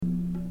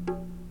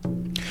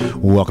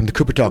Welcome to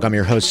Cooper Talk. I'm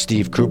your host,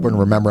 Steve Cooper, and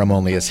remember, I'm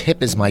only as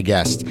hip as my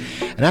guest.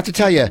 And I have to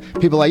tell you,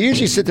 people, I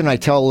usually sit there and I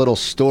tell a little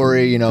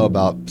story,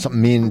 about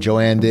something me and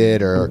Joanne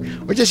did, or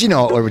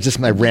just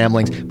my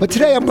ramblings. But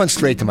today I'm going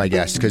straight to my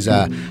guest because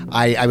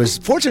I was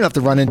fortunate enough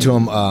to run into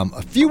him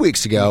a few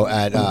weeks ago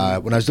at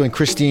when I was doing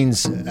Christine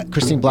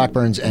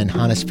Blackburn's and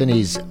Hannes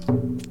Finney's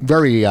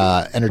very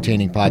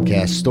entertaining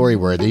podcast,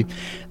 Storyworthy,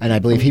 and I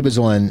believe he was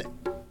on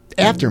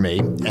after me,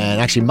 and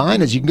actually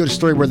mine is, you can go to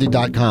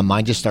storyworthy.com.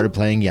 Mine just started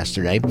playing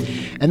yesterday,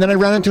 and then I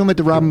ran into him at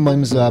the Robin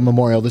Williams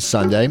Memorial this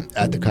Sunday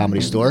at the Comedy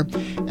Store,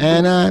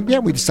 and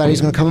we decided he's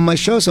going to come on my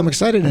show, so I'm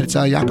excited. And it's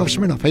Yakov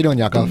Smirnoff. How you doing,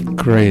 Yakov?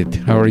 Great.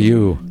 How are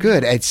you?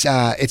 Good.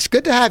 It's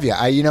good to have you.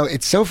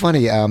 It's so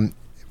funny.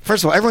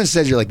 First of all, everyone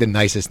says you're like the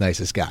nicest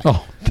guy.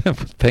 Oh,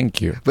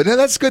 thank you. But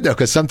that's good, though,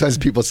 because sometimes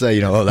people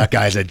say, oh, that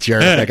guy's a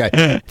jerk, that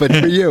guy. But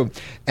for you,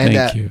 and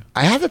thank you.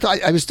 I have to.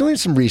 I was doing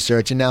some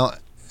research, and now.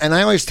 And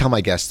I always tell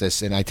my guests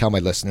this, and I tell my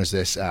listeners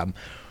this: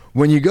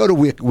 when you go to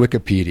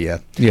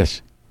Wikipedia,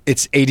 yes,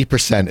 it's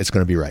 80% it's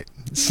going to be right.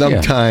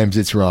 Sometimes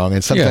it's wrong,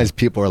 and sometimes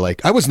people are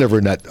like, "I was never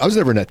in that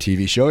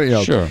TV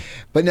show." Sure.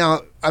 But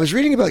now I was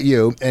reading about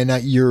you, and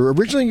you're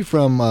originally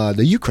from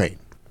the Ukraine.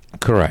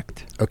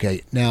 Correct.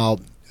 Okay. Now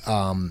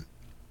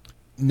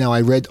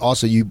I read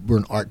also you were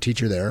an art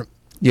teacher there.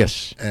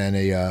 Yes. And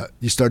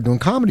you started doing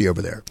comedy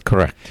over there.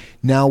 Correct.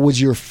 Now, was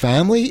your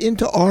family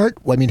into art?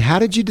 I mean, how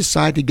did you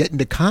decide to get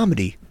into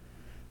comedy?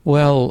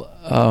 Well,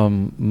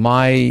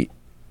 my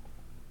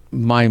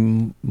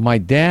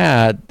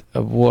dad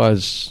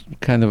was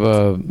kind of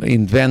a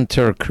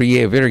inventor,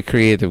 very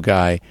creative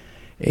guy,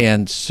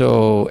 and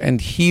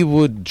he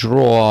would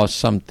draw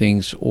some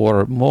things,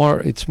 or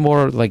more. It's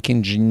more like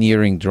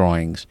engineering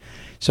drawings.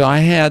 So I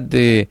had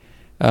the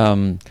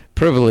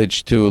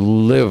privilege to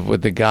live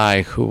with a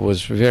guy who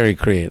was very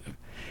creative,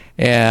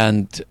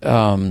 and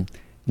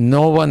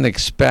no one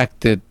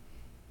expected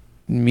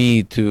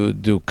me to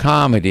do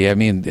comedy. I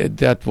mean,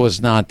 that was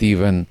not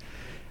even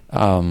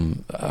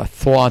a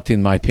thought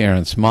in my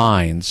parents'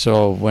 mind.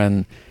 So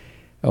when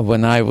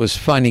I was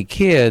funny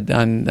kid,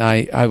 and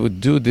I would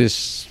do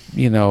this,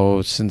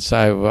 since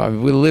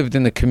we lived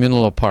in a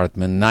communal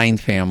apartment, 9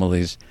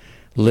 families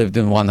lived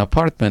in one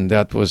apartment.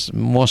 That was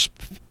most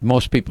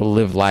people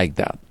live like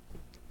that.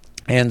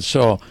 And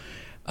so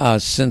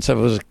since I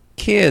was a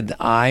kid,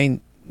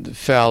 I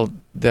felt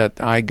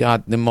that I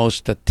got the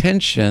most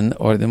attention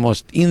or the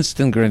most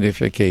instant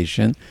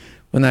gratification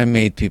when I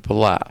made people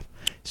laugh.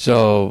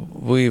 So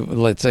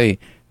let's say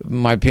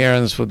my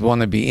parents would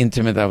want to be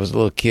intimate. I was a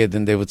little kid,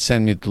 and they would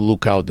send me to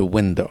look out the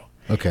window.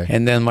 Okay.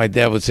 And then my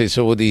dad would say,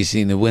 "So what do you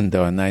see in the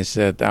window?" And I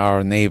said,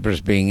 "Our neighbors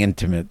being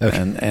intimate."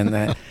 Okay.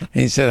 And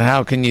he said,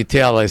 "How can you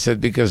tell?" I said,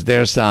 "Because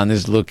their son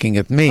is looking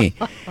at me."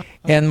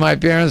 And my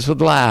parents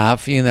would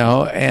laugh,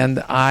 and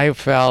I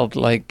felt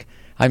like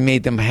I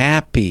made them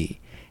happy.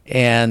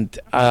 And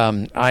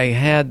I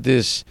had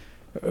this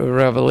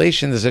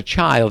revelation as a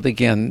child.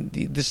 Again,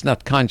 this is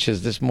not conscious,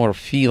 this is more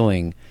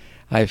feeling.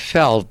 I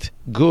felt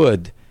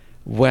good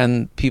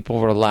when people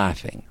were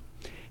laughing.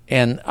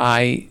 And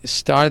I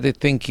started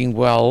thinking,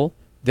 well,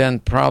 then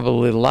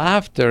probably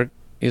laughter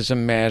is a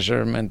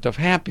measurement of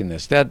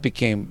happiness. That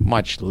became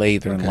much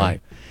later in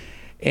life.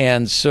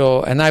 And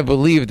I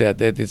believe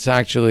that it's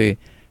actually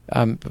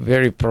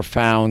very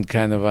profound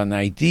kind of an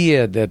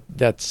idea,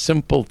 that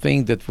simple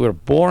thing that we're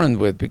born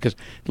with, because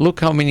look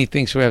how many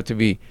things we have to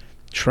be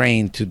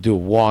trained to do: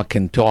 walk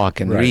and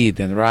talk and read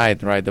and ride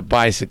the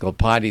bicycle,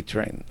 potty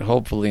train,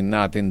 hopefully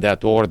not in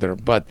that order,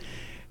 but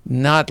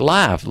not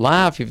laugh.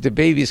 If the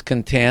baby's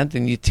content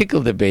and you tickle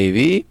the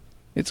baby,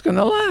 it's going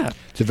to laugh.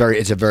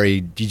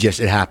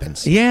 It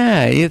happens.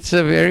 Yeah, it's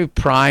a very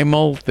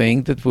primal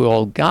thing that we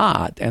all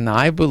got. And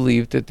I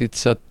believe that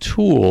it's a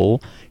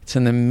tool. It's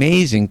an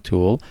amazing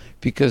tool,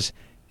 because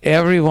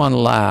everyone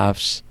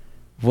laughs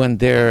when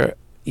they're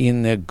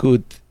in a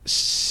good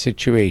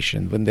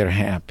situation, when they're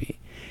happy.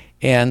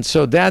 And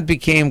so that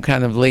became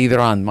kind of later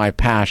on my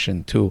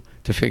passion to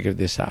figure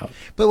this out.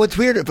 But what's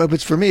weird,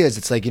 what's for me is,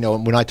 it's like,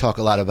 when I talk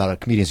a lot about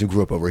comedians who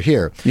grew up over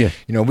here, yes.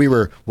 We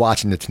were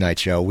watching The Tonight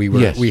Show.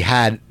 We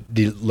had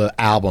the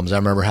albums. I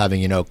remember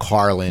having,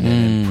 Carlin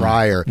and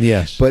Pryor.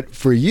 Yes. But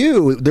for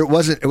you, it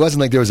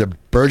wasn't like there was a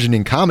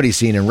burgeoning comedy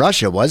scene in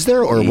Russia, was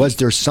there? Or was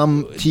there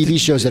some TV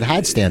shows that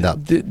had stand-up?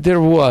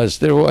 There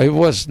was. It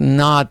was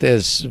not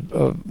as,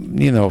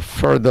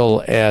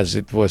 fertile as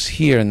it was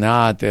here,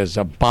 not as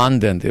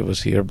abundant it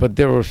was here. But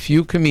there were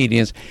few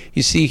comedians.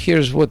 You see,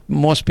 here's what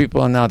most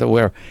people are not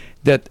aware,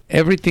 that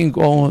everything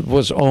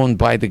was owned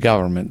by the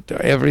government.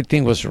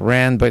 Everything was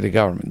ran by the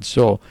government.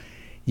 So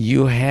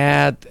you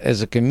had,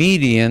 as a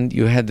comedian,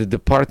 you had the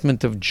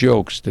Department of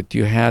Jokes that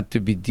you had to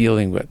be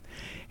dealing with.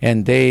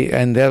 And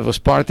that was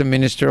part of the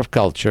Minister of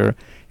Culture,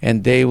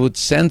 and they would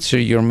censor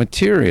your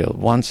material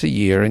once a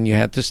year, and you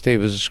had to stay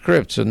with a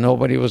script. So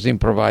nobody was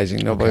improvising,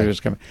 nobody was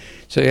coming.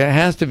 So it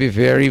has to be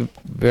very,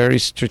 very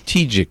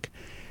strategic.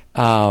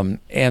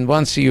 And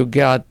once you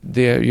got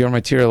your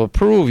material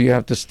approved, you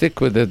have to stick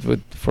with it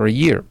for a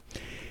year.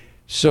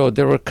 So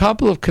there were a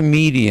couple of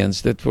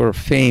comedians that were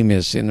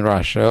famous in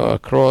Russia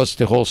across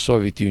the whole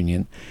Soviet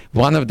Union.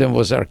 One of them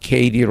was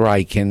Arkady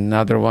Raikin.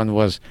 Another one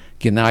was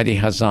Gennady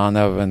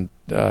Hazanov, and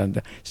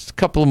a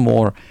couple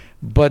more.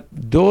 But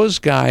those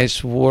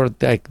guys were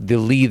like the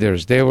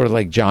leaders. They were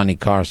like Johnny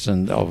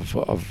Carson of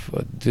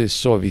the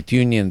Soviet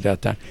Union at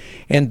that time.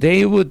 And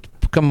they would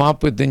come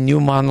up with a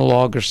new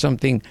monologue or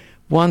something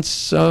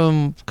once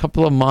a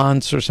couple of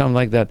months or something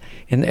like that.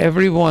 And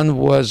everyone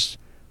was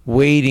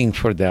waiting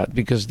for that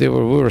because we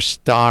were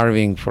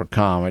starving for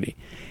comedy.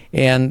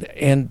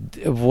 It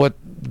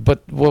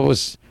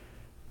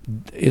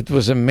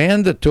was a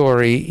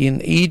mandatory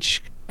in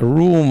each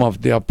room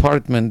of the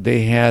apartment.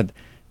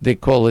 They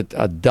call it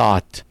a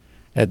dot.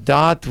 A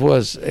dot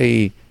was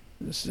a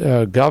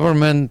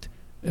government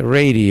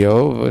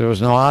radio. There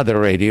was no other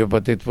radio,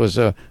 but it was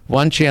a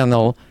one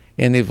channel,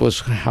 and it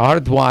was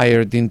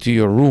hardwired into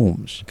your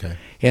rooms. Okay.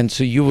 And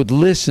so you would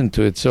listen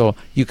to it. So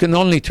you can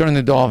only turn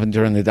it off and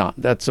turn it on.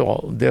 That's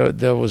all.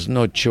 There was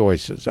no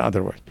choices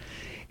otherwise.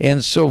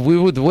 And so we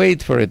would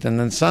wait for it. And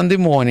then Sunday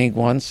morning,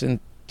 once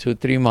in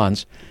 2-3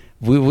 months,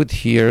 we would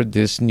hear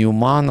this new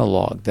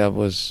monologue that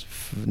was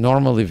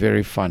normally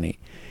very funny.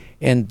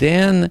 And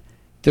then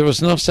there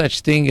was no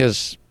such thing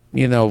as,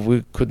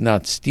 we could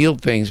not steal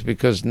things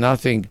because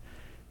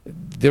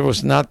there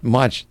was not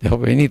much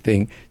of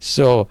anything.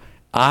 So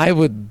I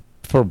would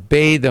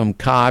verbatim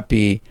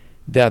copy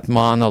that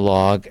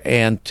monologue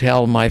and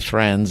tell my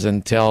friends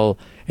and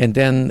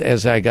then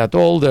as I got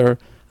older,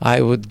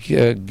 I would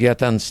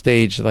get on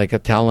stage like a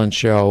talent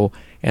show,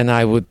 and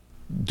I would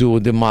do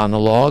the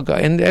monologue,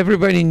 and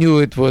everybody knew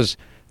it was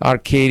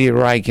Arkady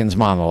Raikin's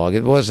monologue.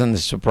 It wasn't a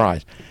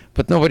surprise,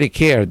 but nobody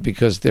cared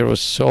because there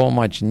was so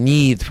much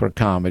need for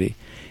comedy.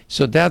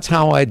 So that's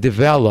how I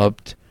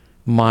developed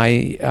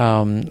my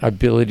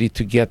ability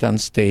to get on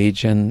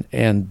stage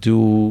and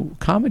do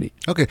comedy.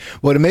 Okay.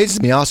 What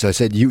amazes me also, I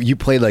said you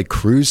played like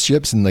cruise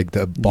ships in like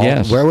the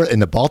Yes. where were in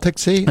the Baltic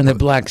Sea? In the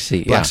Black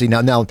Sea. Black Sea.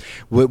 Now,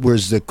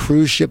 was the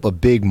cruise ship a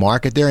big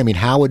market there? I mean,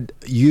 how would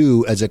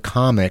you, as a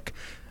comic,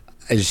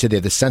 as you said, they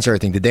had to censor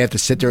everything. Did they have to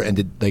sit there and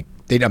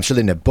I'm sure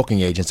they didn't have booking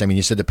agents. I mean,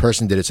 you said the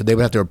person did it, so they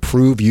would have to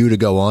approve you to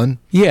go on?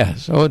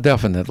 Yes,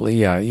 definitely.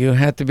 Yeah, you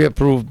had to be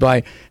approved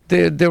by.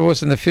 There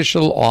was an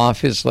official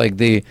office like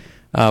the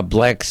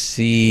Black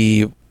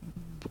Sea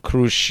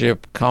Cruise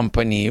Ship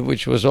Company,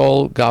 which was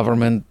all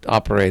government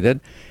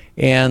operated,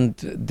 and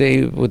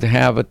they would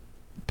have a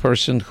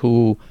person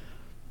who,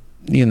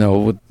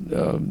 would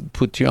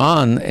put you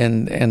on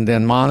and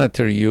then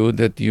monitor you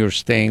that you're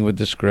staying with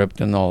the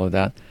script and all of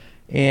that.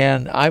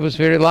 And I was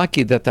very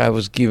lucky that I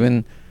was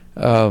given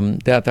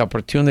that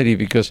opportunity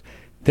because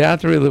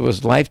that really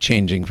was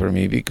life-changing for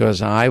me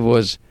because I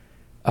was.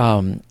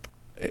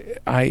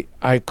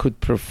 I could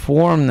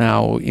perform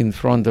now in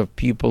front of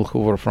people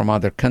who were from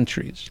other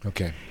countries.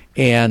 Okay.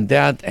 And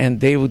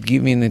they would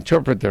give me an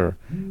interpreter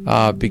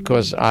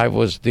because I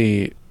was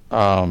the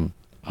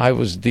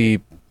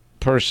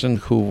person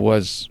who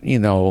was,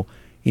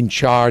 in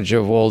charge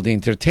of all the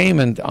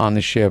entertainment on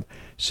the ship.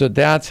 So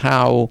that's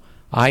how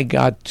I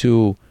got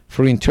to,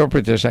 for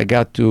interpreters, I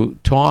got to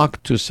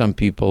talk to some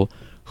people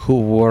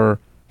who were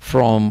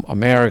from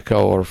America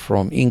or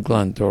from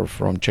England or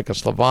from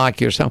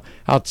Czechoslovakia or some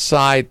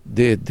outside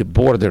the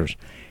borders,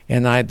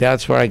 and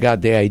that's where I got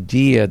the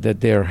idea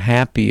that they're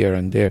happier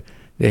and they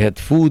had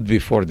food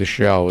before the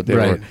show.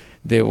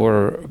 They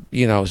were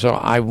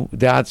so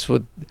that's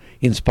what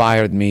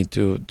inspired me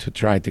to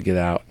try to get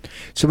out.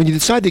 So when you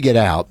decided to get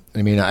out,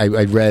 I mean, I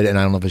read, and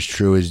I don't know if it's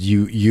true, is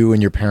you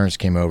and your parents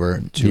came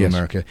over to Yes.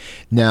 America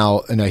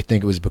now, and I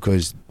think it was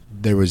because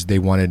they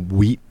wanted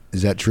wheat.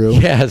 Is that true?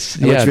 Yes,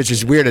 yes. Which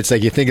is weird. It's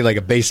like you're thinking like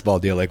a baseball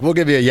deal. Like, we'll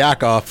give you a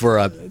Yakov for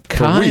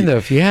Kind wheat.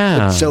 of, yeah.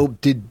 But so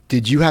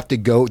did you have to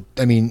go?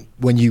 I mean,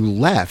 when you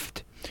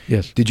left,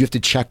 Yes. did you have to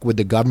check with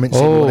the government?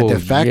 See what the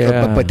effect?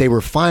 Yeah. But they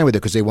were fine with it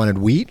because they wanted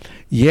wheat.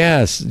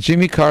 Yes,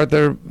 Jimmy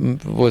Carter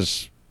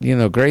was,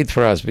 great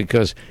for us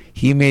because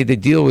he made a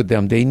deal with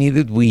them. They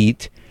needed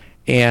wheat,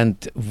 and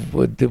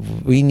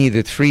we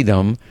needed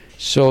freedom.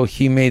 So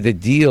he made a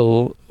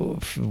deal,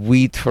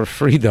 wheat for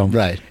freedom.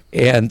 Right.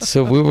 And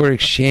so we were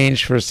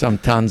exchanged for some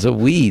tons of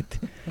wheat.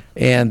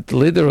 And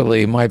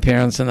literally, my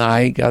parents and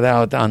I got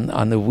out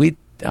on a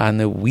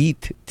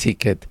wheat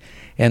ticket.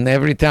 And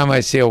every time I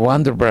see a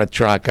Wonder Bread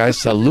truck, I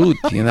salute,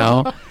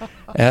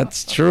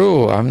 That's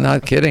true. I'm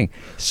not kidding.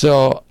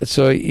 But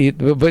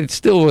it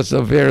still was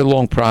a very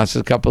long process,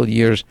 a couple of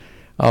years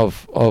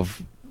of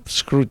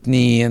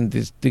scrutiny, and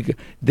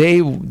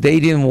they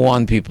didn't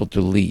want people to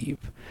leave.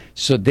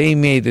 So they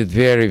made it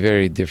very,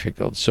 very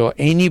difficult. So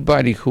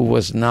anybody who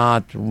was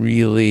not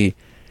really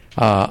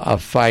a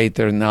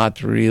fighter,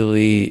 not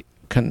really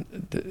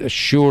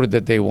sure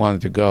that they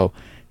wanted to go,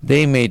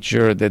 they made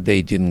sure that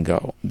they didn't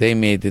go. They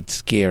made it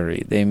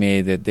scary. They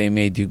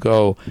made you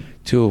go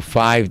to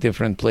 5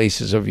 different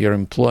places of your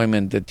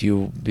employment that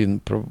you've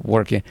been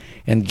working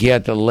and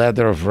get a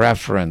letter of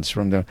reference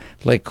from them.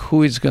 Like,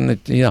 who is going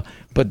to,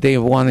 but they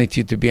wanted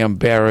you to be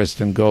embarrassed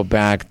and go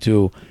back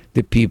to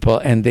the people,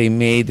 and they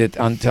made it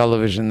on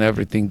television and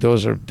everything.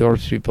 Those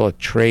people are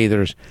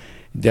traitors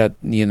that,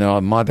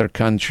 mother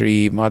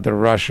country, mother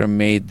Russia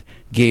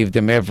gave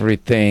them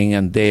everything,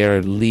 and they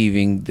are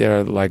leaving.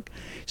 They're like,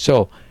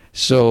 so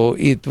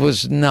it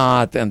was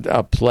not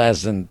a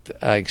pleasant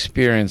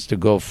experience to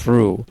go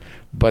through,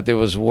 but it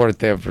was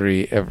worth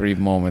every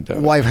moment of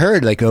it. Well, I've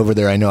heard, like, over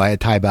there, I know I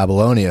had Ty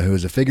Babylonia, who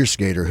was a figure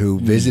skater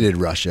who visited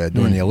Russia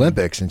during the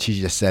Olympics, and she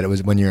just said it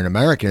was, when you're an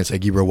American, it's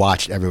like you were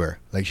watched everywhere.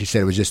 Like, she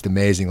said it was just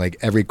amazing, like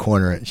every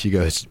corner. She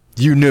goes,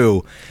 you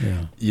knew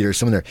you're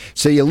someone there.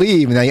 So you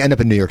leave, and now you end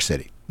up in New York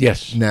City.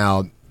 Yes.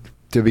 Now,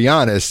 to be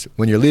honest,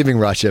 when you're leaving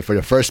Russia, for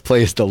the first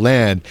place to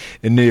land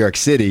in New York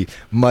City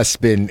must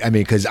have been,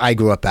 because I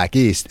grew up back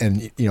east,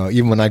 and,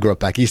 even when I grew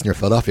up back east near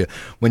Philadelphia,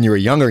 when you were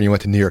younger and you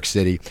went to New York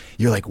City,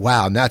 you're like,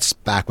 wow, and that's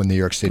back when New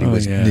York City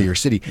was New York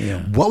City.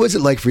 Yeah. What was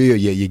it like for you?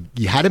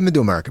 You hadn't been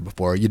to America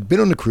before. You'd been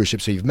on a cruise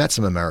ship, so you've met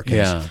some Americans.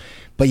 Yeah.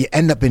 But you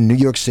end up in New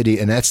York City,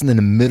 and that's in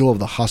the middle of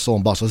the hustle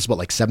and bustle. This is about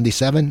like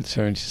 77?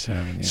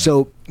 77, yeah.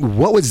 So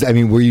what was,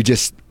 were you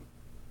just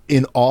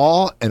in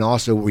awe, and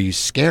also were you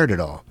scared at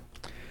all?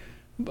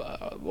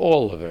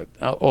 All of it.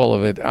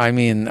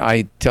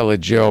 I tell a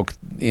joke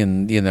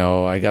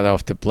I got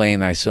off the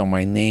plane, I saw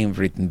my name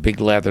written, big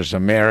letters,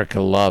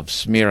 America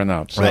loves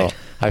Smirnoff. So right.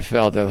 I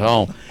felt at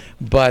home.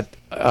 But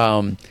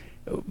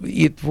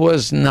it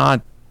was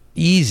not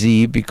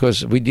easy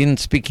because we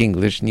didn't speak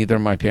English, neither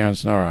my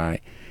parents nor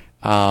I.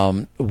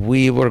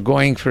 We were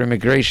going for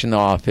immigration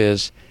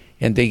office,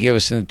 and they gave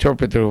us an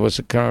interpreter who was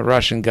a kind of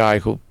Russian guy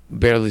who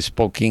barely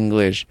spoke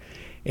English.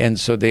 And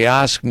so they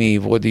asked me,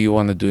 what do you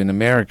want to do in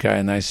America?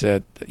 And I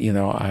said,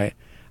 I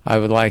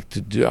would like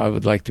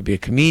to be a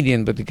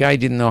comedian, but the guy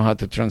didn't know how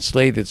to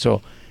translate it.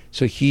 So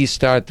he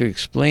started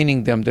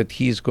explaining them that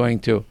he's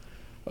going to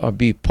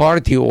be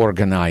party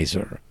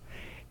organizer.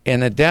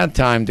 And at that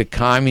time, the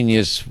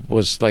communist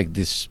was like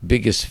this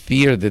biggest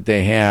fear that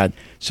they had.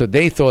 So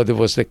they thought it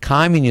was the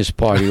Communist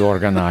Party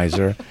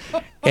organizer.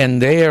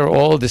 And they are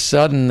all of a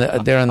sudden,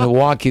 they're on the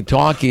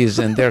walkie-talkies,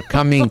 and they're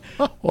coming,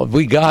 well,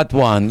 we got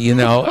one,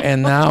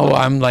 and now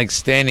I'm like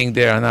standing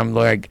there, and I'm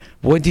like,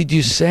 what did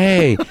you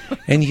say?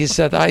 And he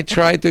said, I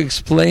tried to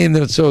explain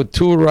it, so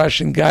two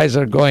Russian guys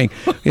are going,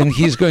 and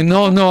he's going,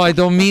 no, I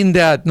don't mean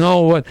that,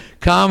 no, what,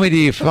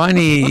 comedy,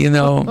 funny,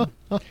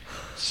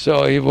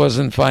 So it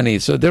wasn't funny.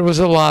 So there was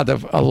a lot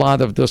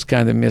of those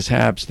kind of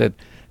mishaps that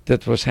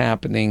was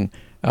happening,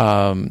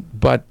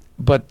 but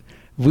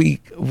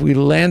we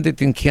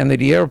landed in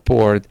Kennedy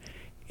Airport,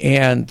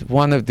 and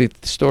one of the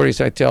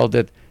stories I tell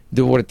that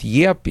the word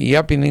yep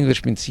in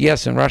English means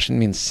yes, in Russian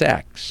means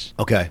sex.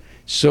 Okay.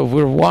 So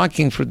we're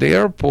walking through the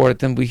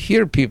airport, and we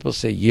hear people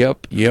say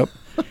yep,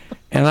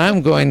 and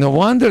I'm going, no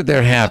wonder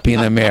they're happy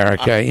in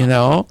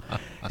America,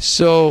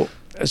 So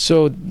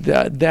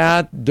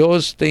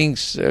those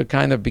things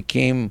kind of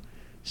became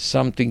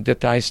something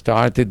that I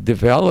started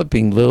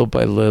developing little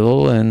by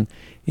little, and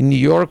in New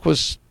York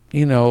was,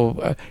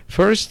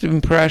 first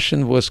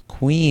impression was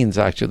Queens,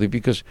 actually,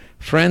 because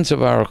friends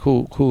of ours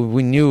who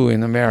we knew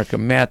in America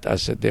met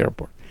us at the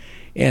airport,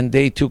 and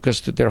they took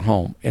us to their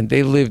home, and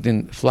they lived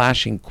in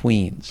Flushing,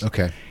 Queens.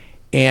 Okay.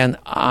 And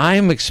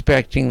I'm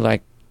expecting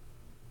like,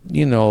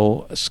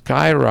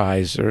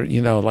 skyrise or,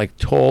 like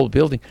tall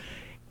building.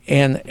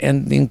 And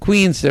in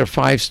Queens, they're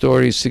 5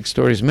 stories, 6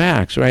 stories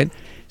max, right?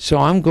 So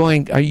I'm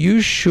going, are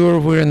you sure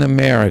we're in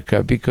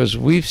America? Because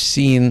we've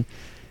seen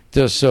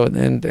this,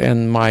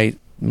 and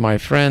my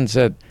friend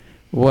said,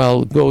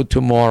 well, go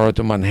tomorrow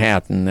to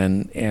Manhattan,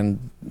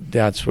 and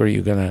that's where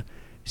you're going to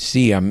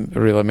see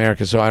real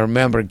America. So I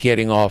remember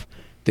getting off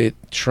the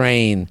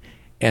train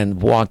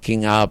and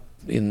walking up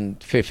in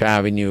Fifth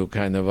Avenue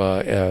kind of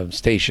a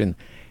station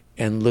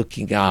and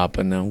looking up,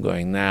 and I'm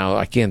going, now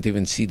I can't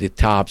even see the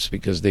tops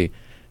because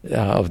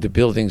of the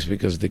buildings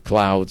because the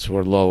clouds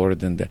were lower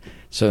than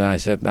so then I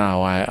said,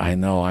 now I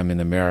know I'm in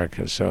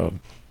America. So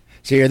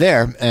you're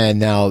there, and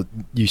now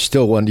you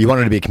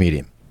wanted to be a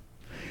comedian.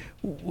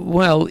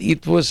 Well,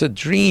 it was a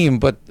dream,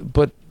 but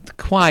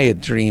quiet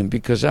dream,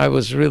 because I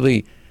was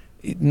really,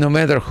 no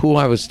matter who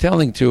I was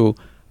telling to,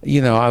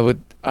 in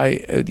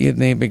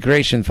the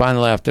immigration,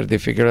 finally after they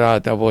figured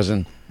out I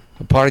wasn't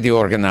a party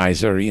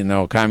organizer,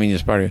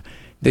 Communist Party,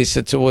 they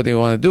said, so what do you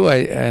want to do?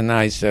 And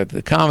I said,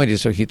 the comedy.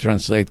 So he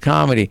translated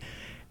comedy,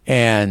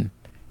 and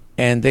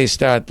they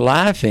start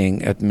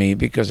laughing at me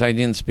because I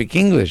didn't speak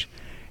English,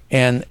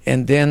 and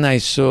then I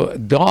saw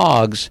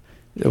dogs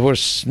that were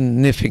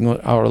sniffing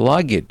our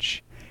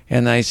luggage,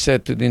 and I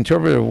said to the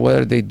interpreter, what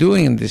are they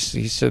doing in this?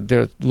 He said,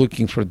 they're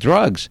looking for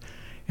drugs.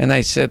 And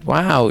I said,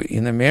 wow,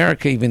 in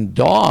America even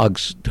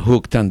dogs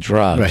hooked on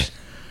drugs. Right.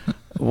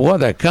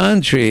 What a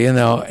country,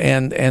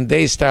 and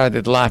they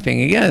started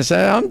laughing again. I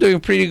said, I'm doing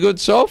pretty good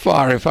so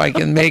far if I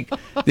can make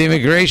the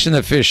immigration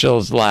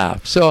officials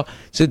laugh. So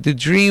the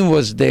dream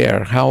was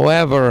there.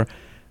 However,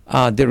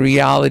 the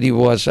reality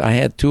was I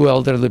had 2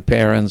 elderly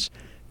parents.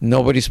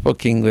 Nobody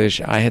spoke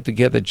English. I had to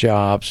get a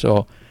job.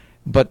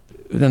 But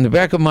in the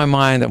back of my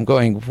mind, I'm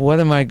going, what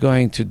am I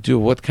going to do?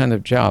 What kind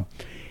of job?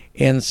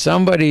 And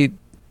somebody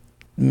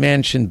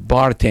mentioned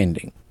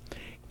bartending.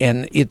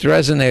 And it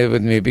resonated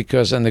with me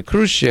because on the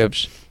cruise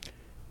ships,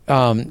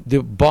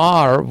 the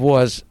bar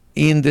was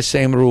in the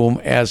same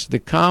room as the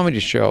comedy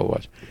show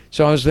was.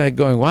 So I was like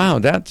going, wow,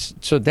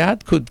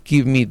 that could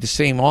give me the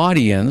same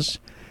audience,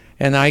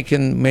 and I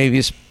can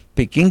maybe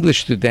speak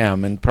English to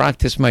them and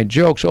practice my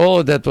jokes. All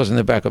of that was in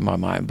the back of my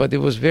mind. But it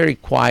was very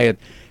quiet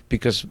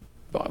because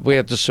we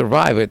had to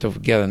survive. We had to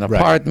get an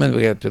apartment.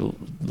 Right.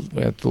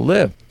 We had to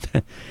live.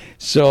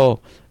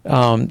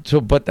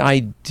 But I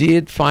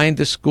did find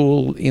a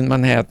school in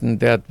Manhattan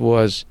that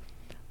was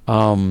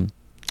a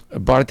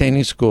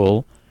bartending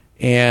school,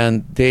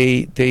 and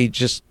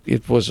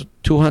it was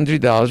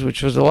 $200,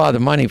 which was a lot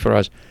of money for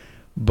us,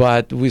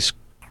 but we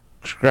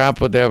scrapped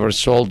whatever,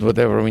 sold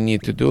whatever we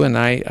need to do, and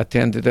I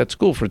attended that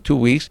school for 2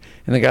 weeks,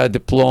 and I got a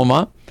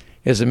diploma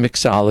as a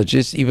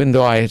mixologist, even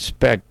though I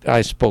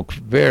spoke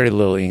very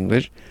little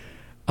English.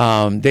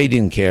 They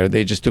didn't care.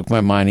 They just took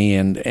my money,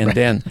 and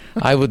then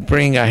I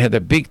had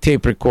a big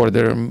tape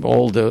recorder,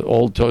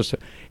 old toaster,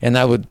 and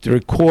I would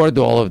record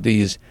all of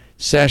these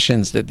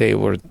sessions that they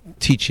were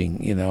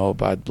teaching,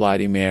 about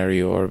Bloody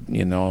Mary or,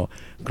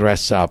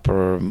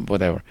 Grasshopper or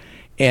whatever.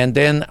 And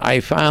then I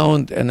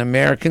found an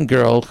American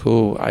girl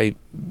who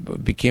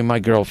became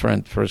my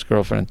first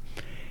girlfriend,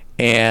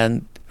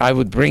 and I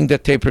would bring the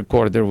tape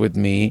recorder with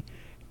me,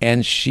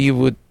 and she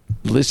would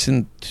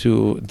listen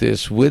to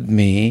this with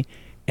me,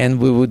 and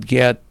we would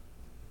get,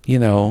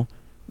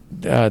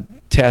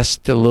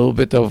 test a little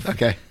bit of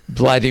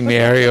Bloody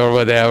Mary or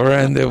whatever,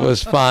 and it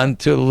was fun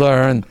to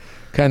learn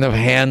kind of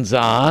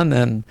hands-on,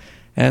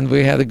 and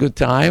we had a good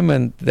time,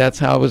 and that's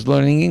how I was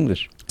learning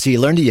English. So you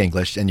learned the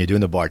English, and you're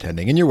doing the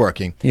bartending, and you're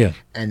working. Yeah.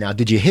 And now,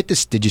 did you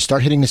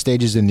start hitting the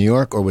stages in New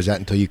York, or was that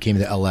until you came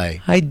to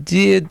L.A.? I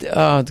did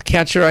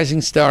Catch a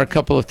Rising Star a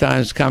couple of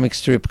times, comic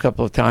strip a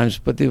couple of times,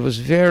 but it was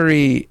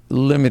very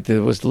limited.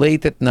 It was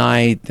late at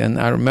night, and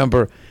I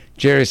remember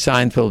Jerry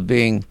Seinfeld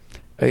being,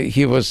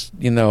 he was,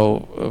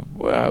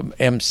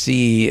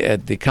 MC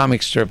at the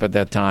comic strip at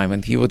that time,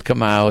 and he would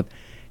come out,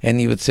 and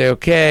he would say,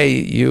 okay,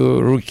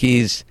 you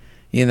rookies,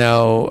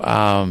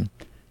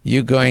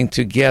 you're going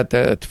to get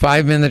a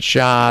 5-minute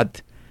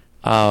shot,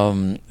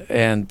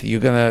 and you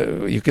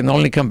can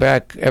only come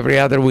back every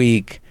other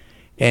week,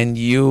 and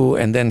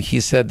then he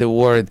said the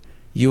word,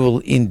 you will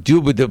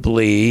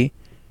indubitably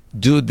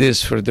do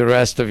this for the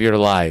rest of your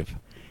life.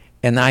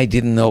 And I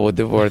didn't know what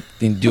the word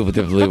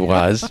indubitably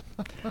was.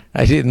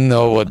 I didn't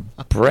know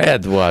what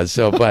bread was.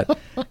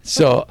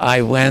 So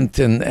I went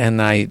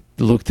and I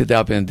looked it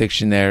up in a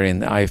dictionary,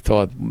 and I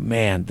thought,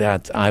 man,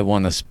 I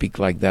want to speak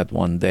like that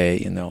one day,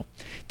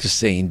 to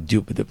say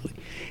indubitably.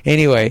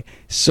 Anyway,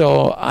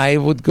 so I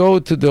would go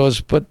to those,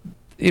 but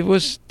it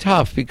was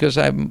tough because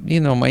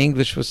my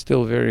English was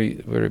still very,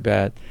 very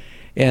bad,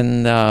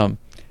 and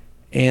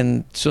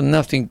so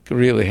nothing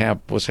really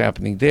was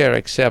happening there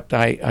except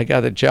I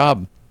got a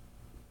job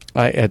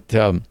at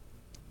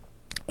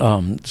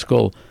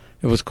school.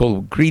 It was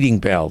called Greeting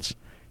Bells,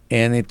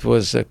 and it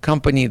was a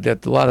company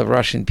that a lot of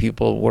Russian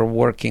people were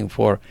working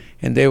for,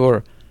 and they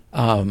were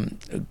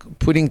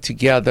putting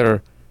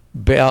together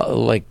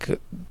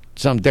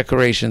some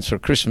decorations for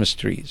Christmas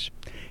trees,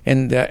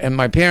 and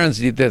my parents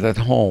did that at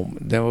home.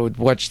 They would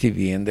watch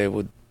TV and they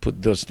would glue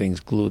those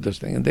things,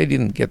 and they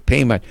didn't get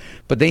paid much,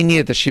 but they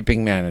needed a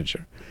shipping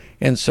manager,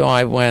 and so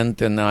I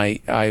went and I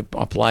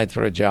applied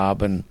for a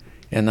job, and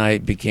I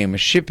became a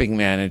shipping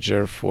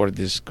manager for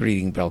this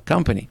Greeting Bell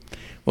company.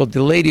 Well,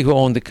 the lady who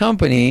owned the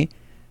company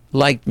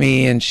liked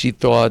me, and she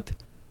thought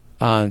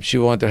she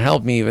wanted to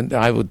help me. Even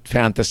I would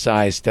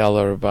fantasize, tell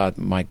her about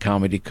my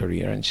comedy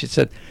career. And she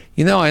said,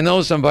 I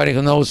know somebody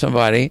who knows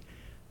somebody.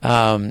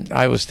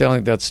 I was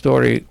telling that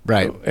story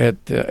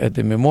at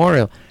the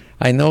memorial.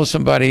 I know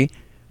somebody,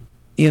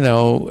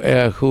 who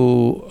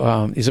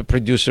is a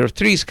producer of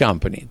Three's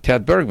Company,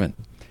 Ted Bergman.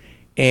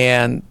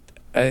 And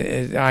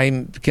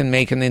I can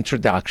make an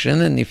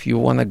introduction, and if you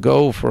want to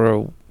go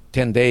for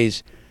 10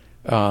 days,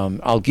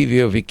 I'll give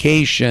you a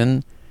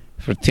vacation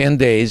for 10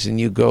 days, and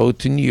you go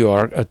to New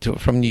York,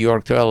 from New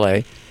York to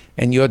L.A.,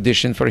 and you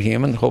audition for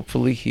him, and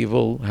hopefully he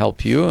will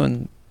help you.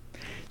 And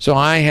so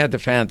I had the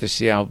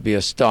fantasy I'll be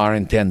a star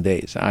in 10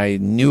 days. I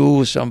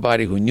knew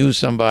somebody who knew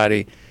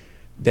somebody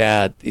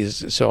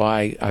so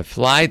I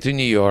fly to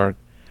New York,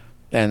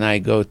 and I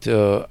go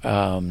to,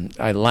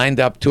 I lined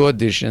up 2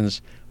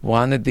 auditions,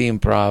 one at the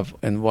Improv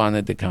and one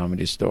at the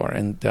Comedy Store.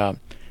 And the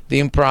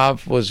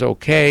Improv was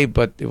okay,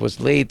 but it was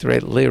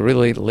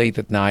really late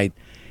at night,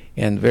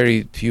 and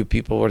very few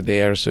people were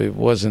there, so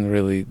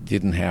it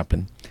didn't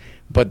happen.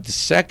 But the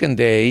second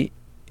day,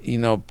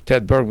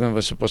 Ted Bergman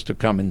was supposed to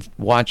come and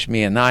watch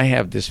me, and I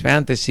have this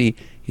fantasy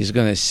he's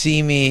going to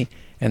see me,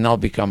 and I'll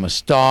become a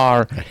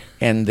star,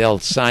 and they'll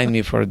sign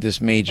me for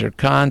this major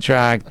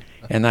contract,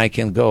 and I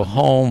can go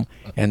home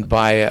and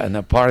buy an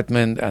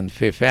apartment on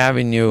Fifth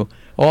Avenue.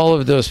 All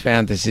of those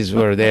fantasies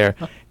were there,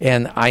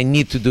 and I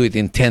need to do it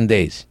in 10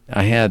 days.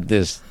 I had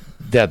this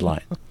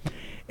deadline.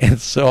 And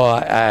so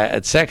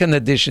second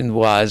edition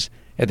was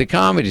at the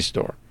Comedy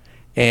Store.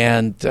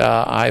 And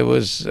I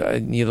was,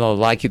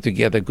 lucky to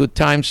get a good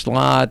time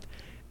slot.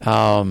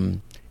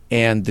 And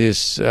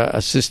this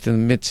assistant,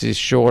 Mitzi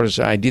Shores,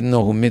 I didn't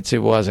know who Mitzi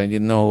was. I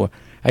didn't know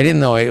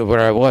where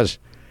I was.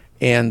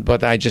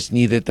 But I just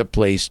needed a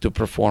place to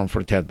perform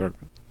for Ted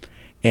Bergman.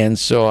 And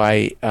so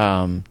I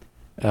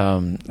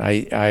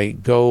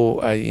go,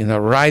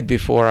 right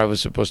before I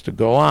was supposed to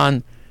go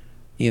on,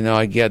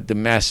 I get the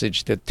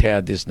message that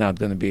Ted is not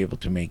going to be able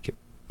to make it.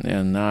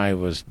 And I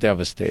was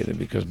devastated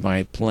because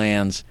my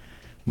plans,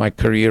 my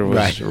career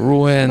was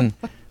ruined.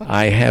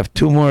 I have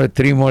 3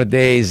 more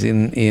days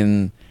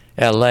in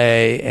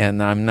L.A.,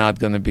 and I'm not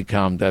going to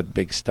become that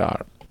big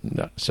star.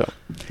 So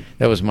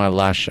that was my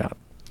last shot.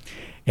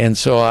 And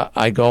so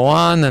I go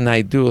on, and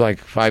I do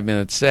like a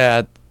 5-minute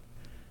set,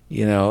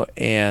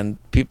 and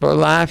people are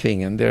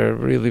laughing, and they're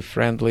really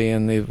friendly,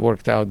 and it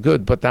worked out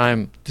good. But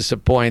I'm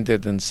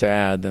disappointed and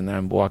sad, and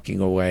I'm walking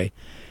away,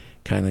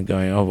 kind of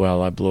going, oh,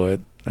 well, I blew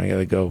it. I got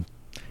to go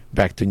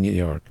back to New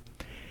York.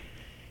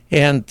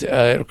 And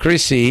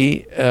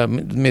Chrissy,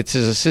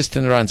 Mitzi's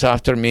assistant, runs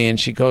after me, and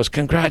she goes,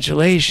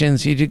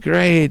 congratulations, you did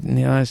great.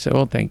 And I said,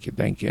 oh, thank you.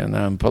 And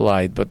I'm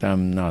polite, but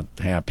I'm not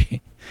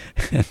happy.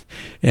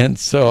 And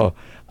so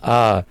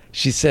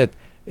she said,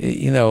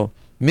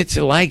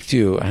 Mitzi liked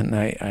you. And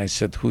I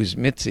said, who's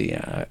Mitzi?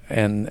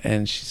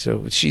 And she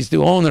said, she's the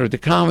owner of the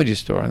Comedy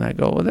Store. And I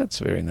go, well, that's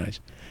very nice.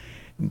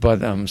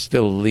 But I'm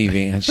still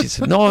leaving. And she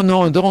said,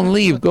 no, don't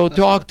leave. Go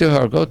talk to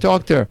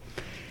her.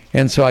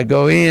 And so I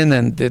go in,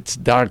 and it's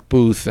dark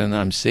booth, and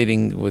I'm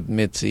sitting with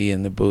Mitzi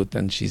in the booth,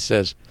 and she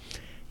says,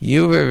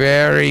 you were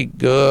very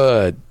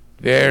good.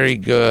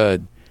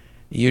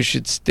 You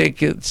should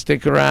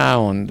stick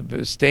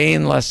around. Stay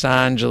in Los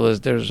Angeles.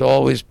 There's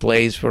always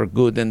place for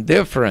good and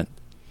different.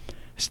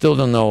 Still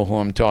don't know who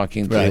I'm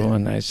talking to. Right.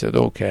 And I said,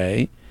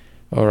 okay,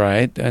 all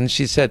right. And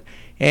she said,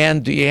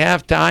 and do you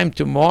have time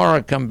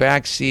tomorrow? Come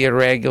back, see a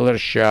regular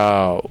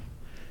show.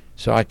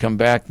 So I come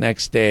back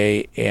next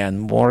day,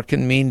 and Mork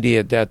and Mindy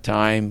at that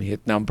time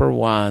hit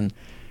 #1,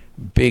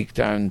 big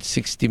time.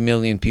 60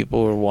 million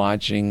people were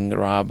watching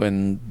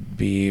Robin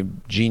be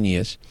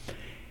genius.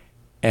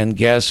 And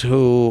guess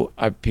who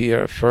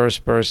appeared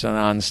first person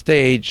on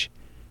stage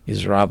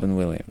is Robin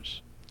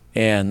Williams.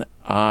 And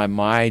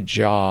my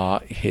jaw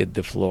hit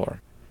the floor.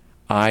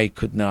 I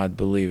could not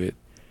believe it.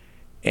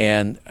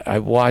 And I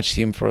watched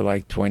him for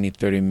like 20,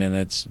 30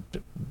 minutes,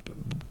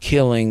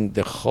 killing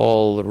the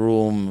whole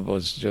room.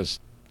 Was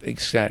just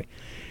exciting.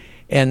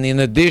 And in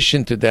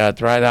addition to that,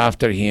 right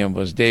after him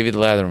was David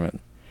Letterman.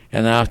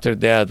 And after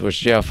that was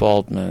Jeff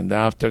Altman. And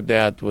after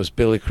that was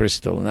Billy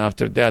Crystal. And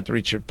after that,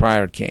 Richard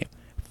Pryor came.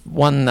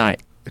 One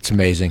night. It's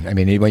amazing. I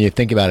mean, when you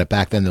think about it,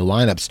 back then, the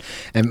lineups,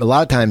 and a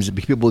lot of times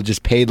people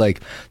just paid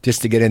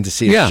just to get in to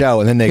see a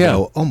show, and then they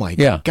go, oh my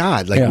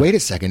God, wait a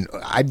second.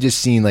 I've just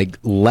seen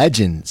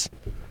legends.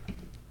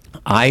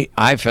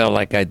 I felt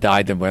like I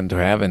died and went to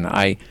heaven.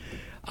 I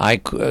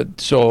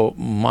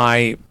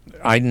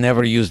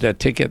never used that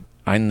ticket.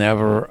 I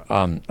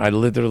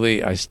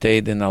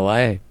stayed in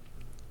LA,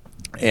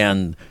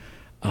 and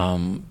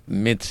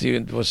Mitzi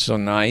was so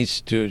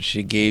nice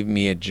she gave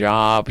me a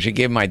job. She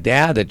gave my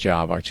dad a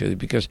job, actually,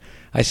 because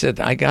I said,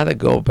 I got to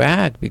go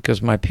back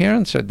because my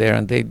parents are there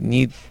and they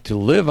need to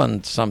live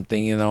on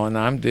something, and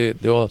I'm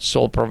the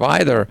sole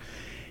provider.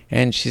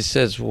 And she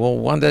says, well,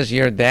 what does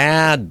your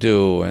dad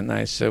do? And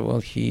I said,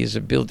 well, he's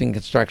a building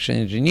construction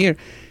engineer.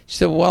 She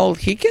said, well,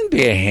 he can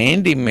be a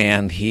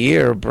handyman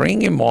here.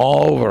 Bring him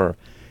over.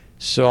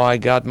 So I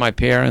got my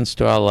parents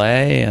to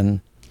L.A.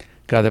 and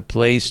got a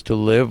place to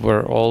live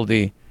where all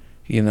the,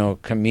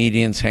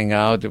 comedians hang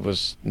out.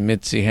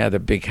 Mitzi had a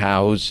big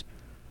house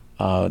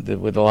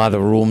with a lot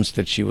of rooms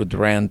that she would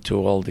rent to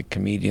all the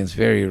comedians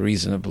very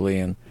reasonably.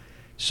 And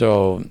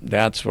so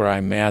that's where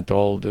I met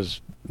all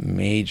those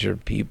major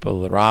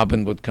people.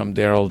 Robin would come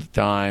there all the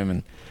time.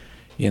 And,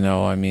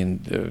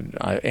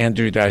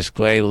 Andrew Dice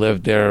Clay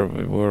lived there.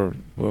 We were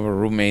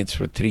roommates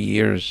for 3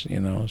 years,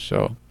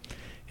 so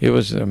it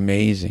was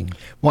amazing.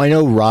 Well, I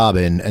know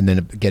Robin, and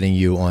then getting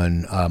you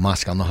on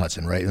Moscow on the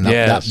Hudson, right? And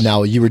yes.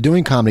 Now you were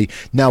doing comedy.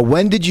 Now,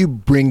 when did you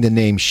bring the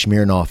name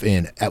Smirnoff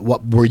in? At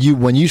what were you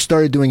when you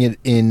started doing it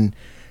in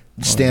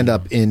stand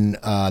up in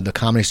the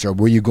Comedy Store?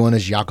 Were you going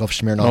as Yakov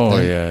Smirnoff? Oh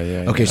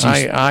then? yeah. Okay, so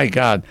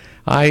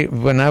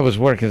when I was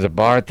working as a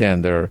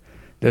bartender,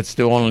 that's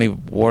the only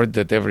word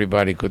that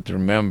everybody could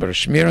remember.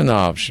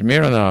 Smirnoff.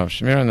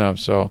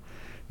 So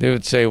they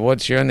would say,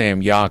 "What's your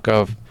name?"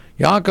 Yakov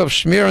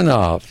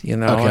Smirnoff,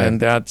 okay. And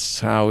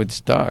that's how it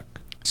stuck.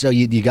 So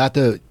you got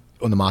on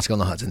the Moscow on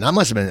the Hudson. That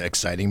must have been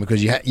exciting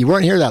because you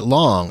weren't here that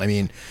long. I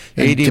mean,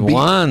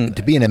 81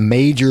 to be in a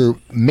major.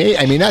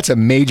 That's a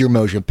major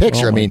motion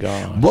picture. Oh my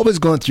gosh. What was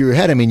going through your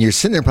head? I mean, you're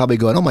sitting there probably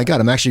going, "Oh my God,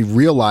 I'm actually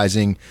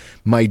realizing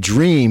my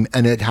dream,"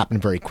 and it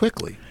happened very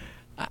quickly.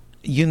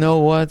 You know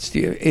what,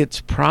 Steve?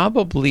 It's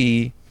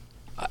probably.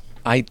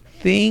 I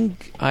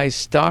think I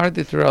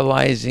started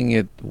realizing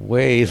it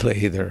way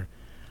later.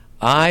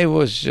 I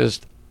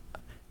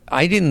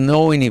didn't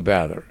know any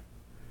better.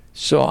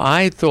 So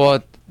I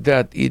thought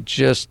that it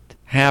just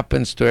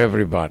happens to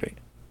everybody.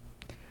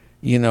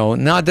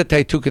 Not that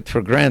I took it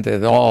for granted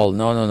at all.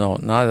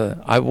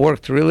 No. I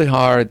worked really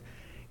hard,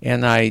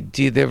 and I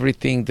did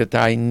everything that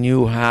I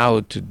knew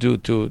how to do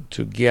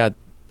to get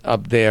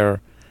up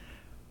there.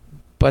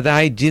 But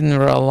I didn't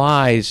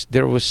realize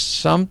there was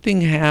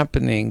something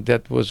happening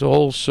that was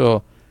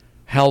also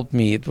helped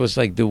me. It was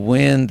like the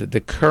wind, the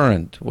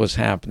current was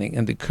happening,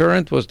 and the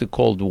current was the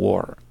Cold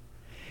War.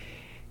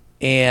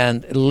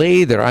 And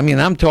later,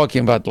 I'm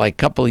talking about like a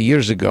couple of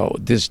years ago,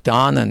 this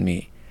dawned on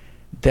me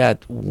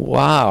that,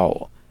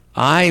 wow,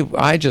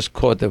 I just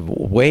caught a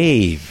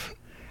wave.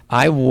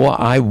 I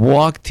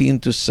walked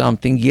into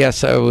something.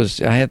 Yes,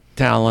 I had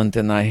talent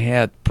and I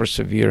had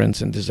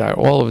perseverance and desire,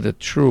 all of that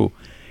true.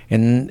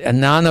 And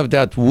none of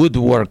that would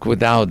work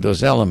without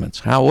those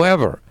elements.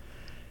 However,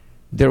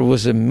 there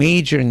was a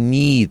major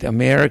need.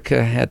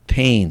 America had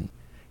pain.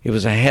 It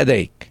was a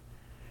headache.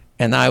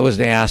 And I was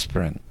the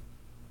aspirin.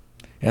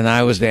 And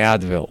I was the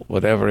Advil,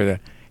 whatever.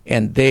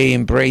 And they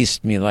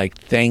embraced me like,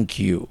 thank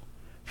you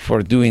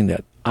for doing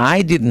that.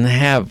 I didn't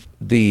have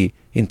the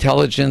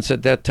intelligence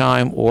at that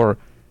time or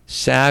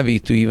savvy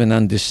to even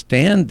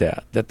understand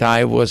that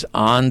I was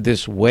on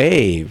this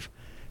wave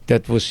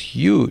that was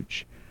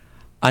huge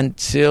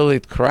until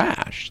it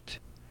crashed.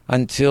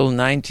 Until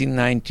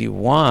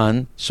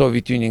 1991,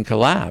 Soviet Union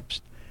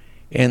collapsed.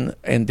 And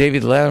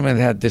David Letterman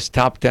had this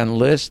top 10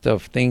 list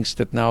of things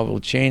that now will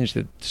change,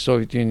 that the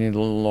Soviet Union is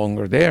no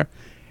longer there.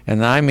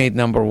 And I made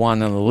number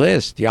one on the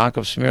list.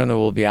 Yakov Smirnoff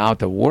will be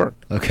out of work.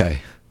 Okay.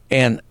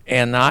 And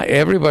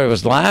everybody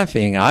was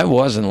laughing. I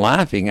wasn't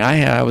laughing.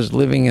 I was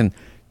living in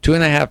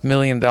 $2.5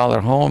 million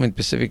home in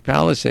Pacific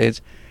Palisades.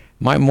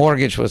 My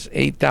mortgage was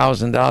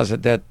 $8,000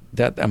 at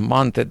that a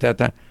month at that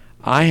time.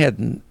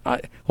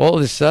 All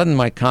of a sudden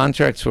my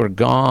contracts were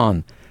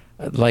gone.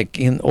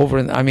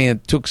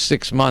 It took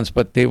 6 months,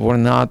 but they were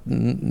not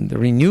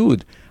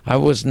renewed. I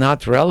was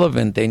not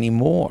relevant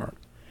anymore.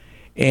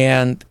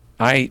 And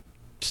I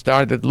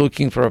started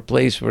looking for a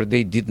place where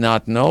they did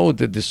not know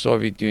that the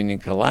Soviet Union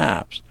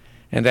collapsed.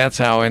 And that's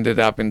how I ended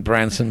up in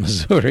Branson,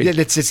 Missouri. Yeah,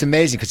 it's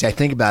amazing because I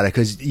think about it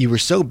because you were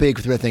so big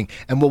with everything.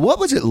 And what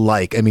was it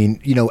like? I mean,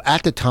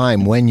 at the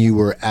time when you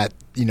were at,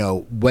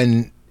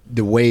 when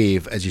the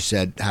wave, as you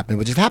said, happened,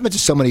 which has happened to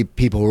so many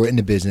people who are in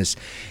the business,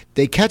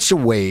 they catch a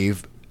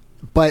wave,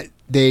 but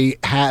they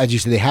have, as you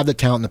said, they have the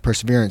talent and the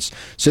perseverance,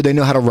 so they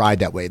know how to ride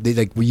that wave. They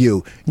like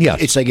you. Yeah.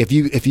 It's like if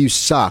you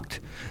sucked,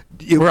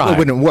 it Right.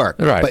 wouldn't work.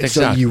 Right, But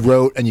exactly. So you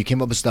wrote and you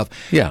came up with stuff.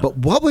 Yeah. But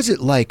what was it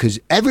like? Because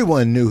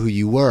everyone knew who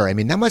you were. I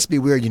mean, that must be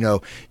weird.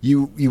 You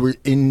were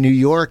in New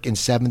York in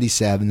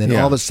 '77, then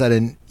Yeah. all of a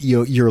sudden,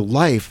 your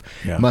life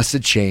Yeah. must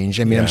have changed.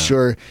 I mean, I'm Yeah.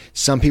 sure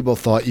some people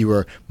thought you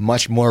were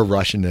much more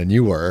Russian than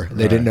you were.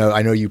 They didn't know.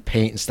 I know you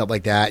paint and stuff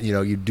like that.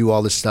 You do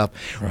all this stuff.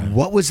 Right.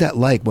 What was that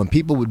like when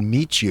people would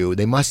meet you?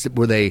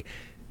 Were they?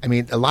 I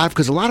mean,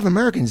 because a lot of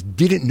Americans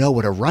didn't know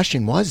what a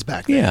Russian was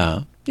back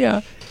then.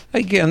 Yeah.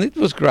 Again, it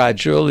was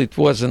gradual. It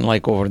wasn't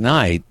like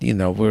overnight.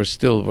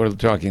 We're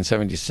talking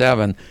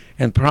 77,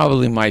 and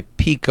probably my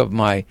peak of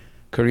my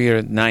career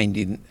in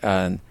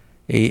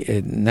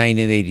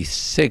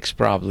 1986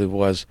 probably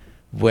was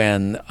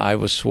when I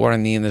was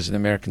sworn in as an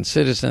American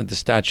citizen at the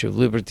Statue of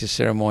Liberty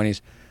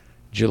ceremonies,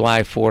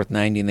 July 4th,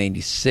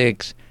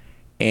 1986.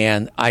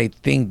 And I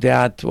think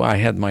that I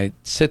had my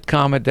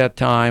sitcom at that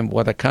time,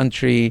 What a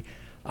Country.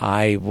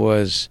 I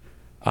was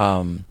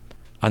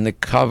on the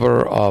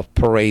cover of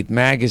Parade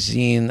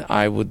magazine.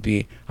 At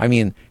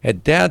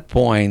that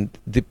point,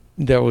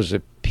 there was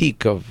a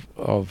peak of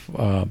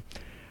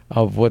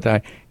what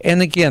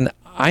and again,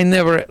 I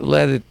never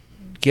let it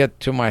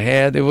get to my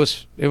head. It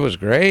was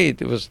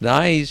great. It was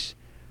nice,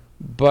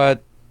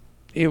 but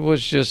it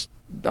was just,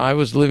 I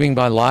was living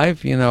my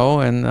life, and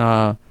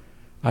I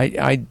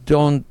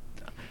don't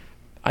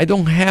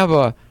have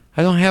a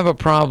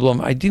problem.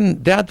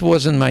 That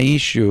wasn't my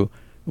issue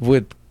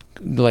with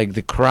like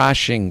the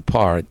crashing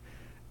part,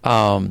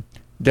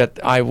 that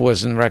I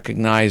wasn't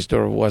recognized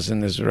or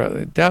wasn't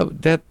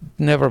that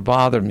never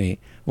bothered me.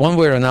 One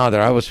way or another,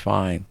 I was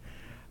fine.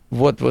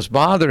 What was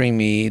bothering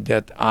me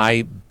that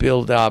I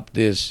built up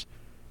this,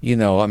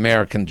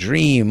 American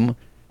dream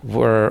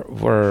where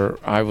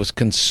I was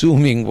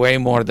consuming way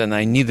more than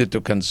I needed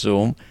to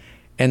consume.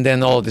 And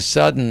then all of a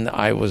sudden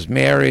I was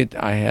married,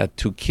 I had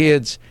 2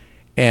 kids,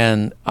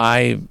 and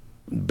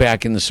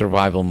back in the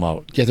survival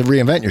mode. You have to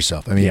reinvent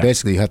yourself. I mean, Yeah.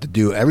 basically, you have to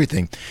do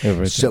everything.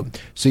 Everything.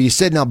 So you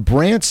said now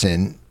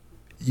Branson.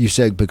 You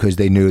said because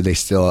they knew they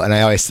still, and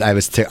I was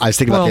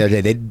thinking about the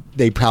other day.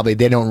 They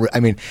don't.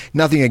 I mean,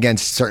 nothing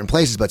against certain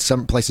places, but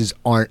some places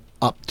aren't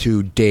up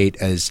to date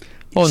as.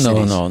 Oh,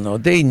 cities. no.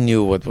 They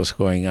knew what was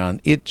going on.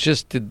 It's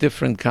just a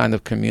different kind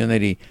of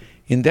community.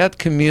 In that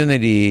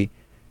community,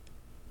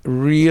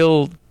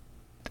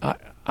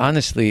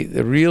 honestly,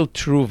 the real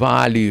true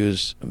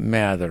values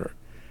matter.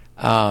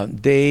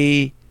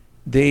 They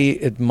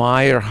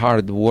admire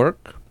hard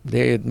work.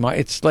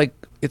 It's like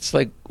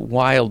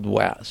Wild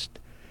West.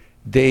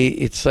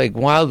 It's like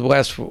Wild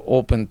West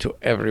open to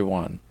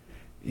everyone.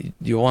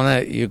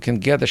 You can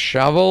get a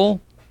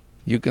shovel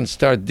You can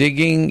start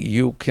digging,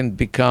 you can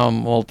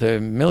become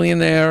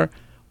multi-millionaire,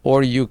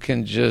 or you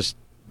can just,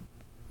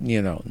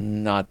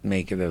 not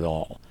make it at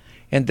all.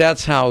 And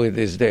that's how it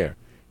is there.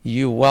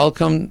 You're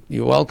welcome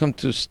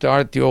to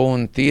start your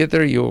own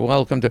theater. You're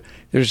welcome to,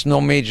 there's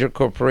no major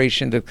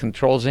corporation that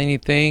controls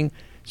anything.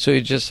 So you're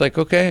just like,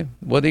 okay,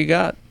 what do you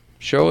got?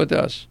 Show it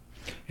us.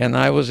 And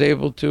I was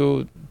able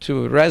to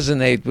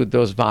resonate with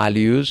those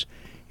values,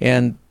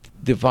 and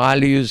the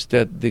values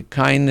that the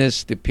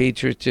kindness, the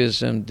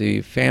patriotism,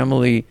 the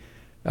family,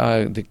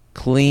 the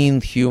clean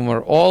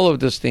humor, all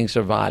of those things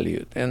are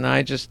valued. And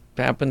I just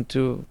happened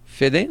to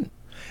fit in.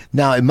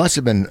 Now, it must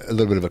have been a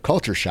little bit of a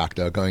culture shock,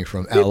 though, going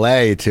from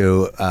L.A.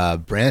 to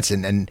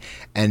Branson.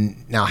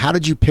 And now, how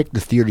did you pick the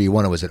theater you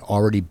wanted? Was it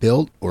already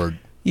built, or?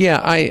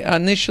 Yeah, I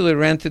initially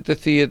rented the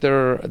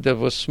theater that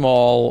was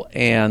small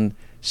and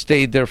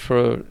stayed there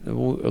for a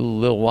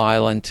little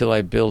while until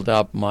I built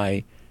up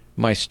my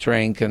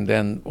strength. And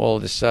then all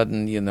of a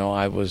sudden,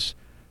 I was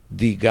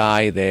the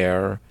guy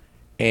there.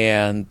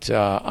 And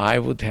I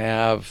would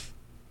have,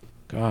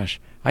 I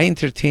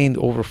entertained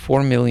over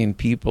 4 million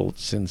people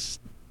since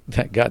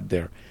that got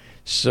there.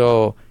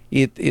 So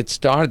it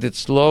started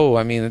slow.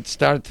 I mean, it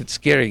started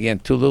scary again.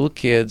 2 little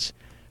kids.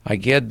 I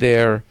get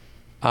there,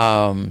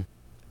 and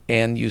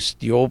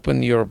you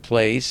open your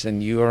place,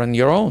 and you are on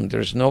your own.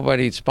 There's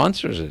nobody that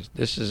sponsors it.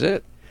 This is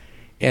it.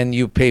 And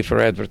you pay for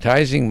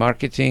advertising,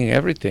 marketing,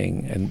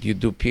 everything, and you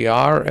do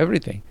PR,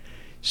 everything.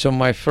 So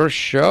my first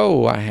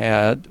show I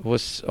had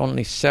was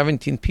only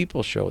 17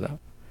 people showed up.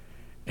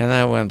 And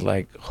I went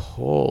like,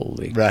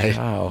 holy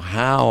cow,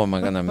 how am I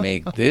going to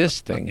make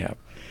this thing happen?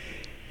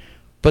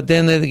 But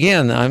then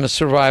again, I'm a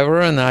survivor,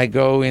 and I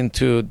go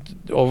into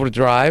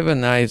overdrive,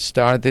 and I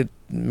started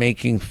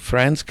making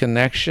friends,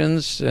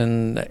 connections,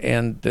 and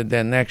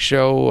the next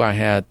show I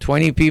had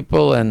 20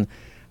 people, and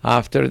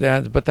after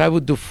that, but I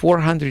would do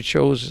 400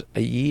 shows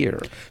a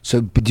year.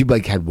 So, but you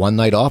had one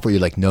night off, or you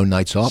no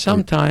nights off?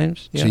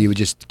 Sometimes, yeah. So you would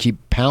just keep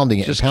pounding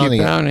it,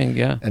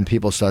 yeah. And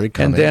people started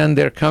coming. And then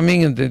they're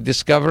coming, and they're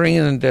discovering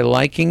it, and they're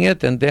liking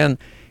it, and then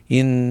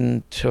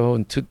in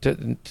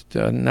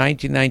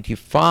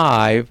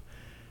 1995,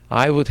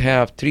 I would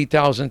have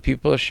 3,000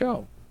 people a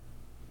show.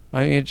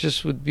 I mean, it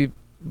just would be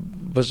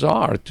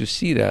bizarre to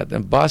see that,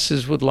 and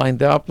buses would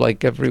line up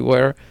like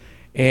everywhere,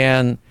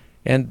 and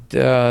then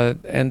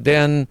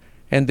the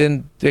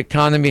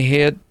economy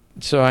hit,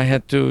 so I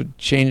had to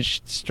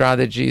change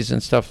strategies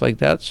and stuff like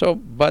that. So,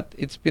 but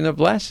it's been a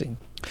blessing.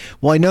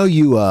 Well, I know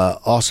you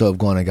also have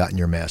gone and gotten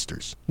your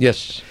master's.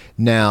 Yes.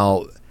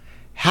 Now,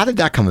 how did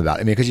that come about?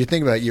 I mean, because you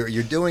think about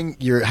it,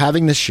 you're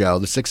having this show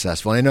that's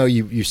successful. And I know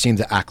you seem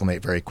to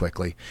acclimate very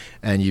quickly,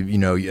 and you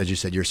know, as you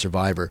said, you're a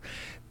survivor.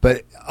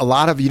 But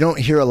you don't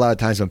hear a lot of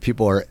times when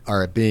people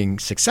are being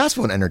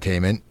successful in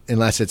entertainment,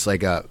 unless it's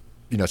like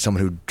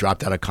someone who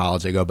dropped out of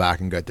college, they go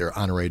back and get their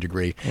honorary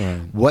degree.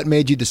 Right. What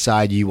made you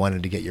decide you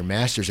wanted to get your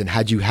master's, and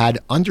had you had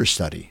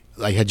understudy?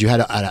 Like, did you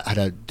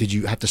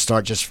have to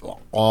start just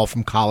all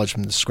from college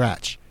from the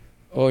scratch?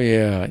 Oh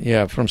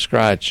yeah, from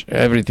scratch,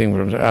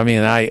 everything.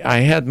 I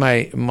had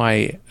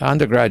my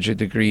undergraduate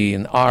degree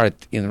in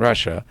art in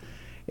Russia,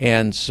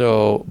 and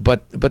so,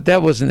 but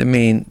that wasn't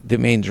the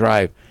main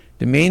drive.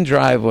 The main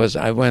drive was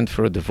I went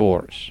for a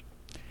divorce,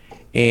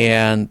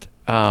 and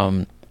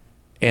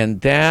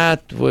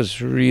that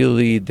was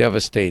really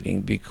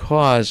devastating,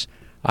 because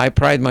I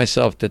pride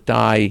myself that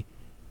I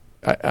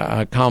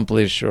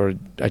accomplish or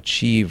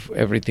achieve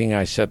everything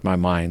I set my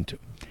mind to.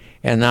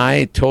 And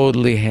I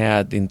totally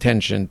had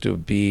intention to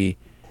be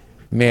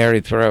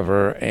married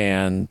forever.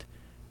 And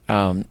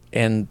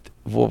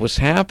what was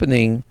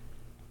happening,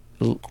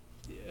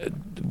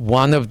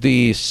 one of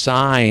the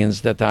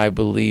signs that I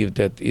believe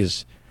that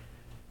is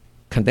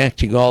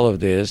connecting all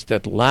of this,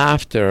 that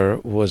laughter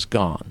was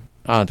gone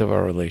out of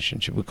our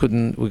relationship. We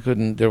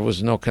couldn't, there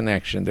was no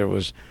connection.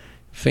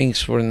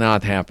 Things were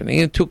not happening.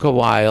 It took a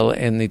while,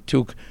 and it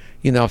took,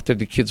 after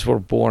the kids were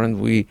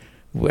born,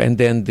 and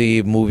then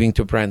the moving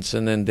to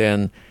Branson, and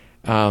then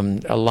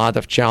a lot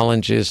of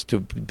challenges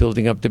to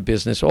building up the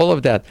business, all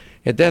of that.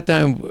 At that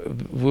time,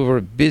 we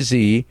were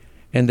busy,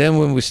 and then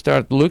when we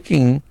start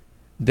looking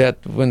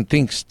that when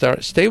things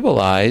start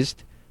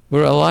stabilized, we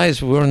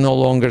realized we were no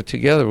longer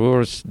together. We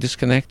were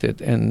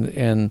disconnected,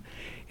 and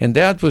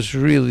that was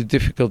really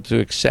difficult to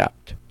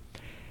accept.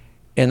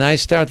 And I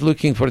start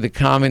looking for the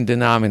common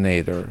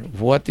denominator.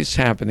 What is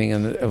happening?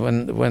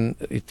 And when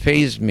it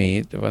fazed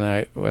me, when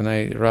I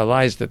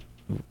realized that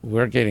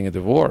we're getting a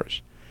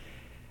divorce,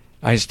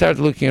 I start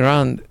looking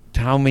around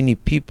how many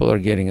people are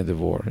getting a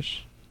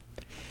divorce.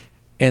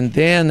 And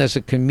then as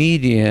a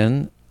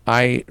comedian,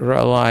 I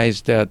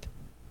realized that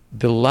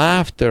the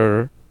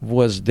laughter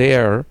was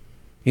there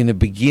in the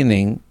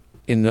beginning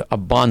in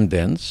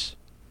abundance,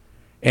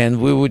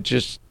 and we would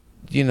just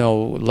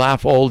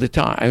laugh all the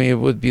time. I mean, it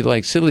would be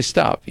like silly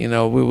stuff. We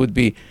would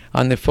be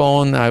on the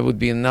phone. I would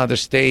be in another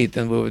state,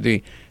 and we would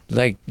be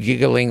like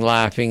giggling,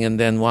 laughing, and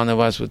then one of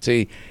us would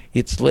say,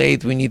 "It's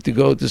late. We need to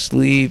go to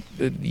sleep.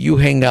 You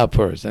hang up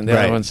first." And the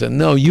other one said,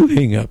 "No, you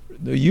hang up.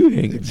 No, you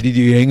hang up. Did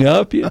you hang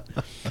up yet?"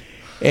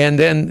 And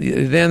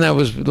then I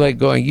was like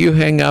going, you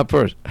hang up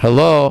first.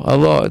 Hello,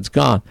 it's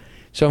gone.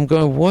 So I'm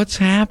going, what's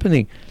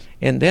happening?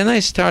 And then I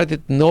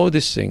started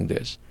noticing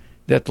this,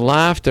 that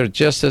laughter,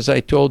 just as I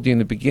told you in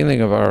the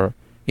beginning of our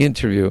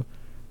interview,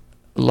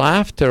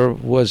 laughter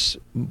was,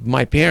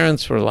 my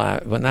parents were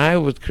laughing. When I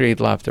would create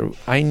laughter,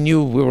 I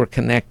knew we were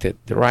connected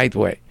the right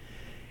way.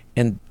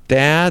 And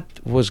that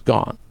was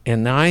gone.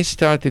 And I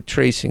started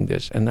tracing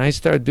this, and I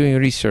started doing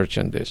research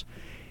on this.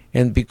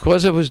 And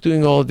because I was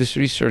doing all this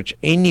research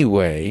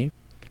anyway,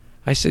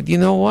 I said, you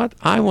know what?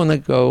 I want to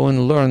go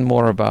and learn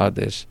more about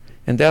this.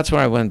 And that's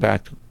where I went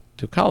back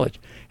to college.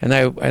 And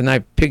I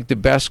picked the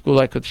best school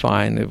I could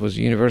find. It was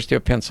University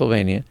of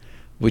Pennsylvania,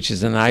 which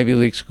is an Ivy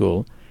League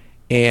school.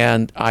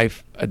 And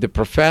the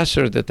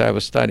professor that I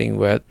was studying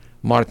with,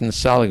 Martin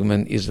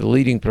Seligman, is the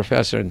leading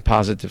professor in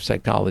positive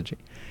psychology.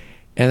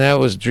 And that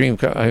was dream.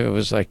 I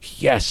was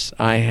like, yes,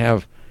 I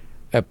have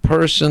a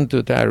person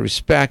that I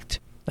respect.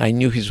 I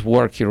knew his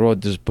work. He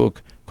wrote this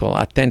book called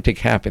Authentic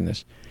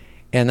Happiness.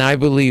 And I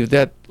believe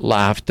that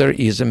laughter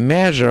is a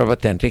measure of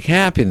authentic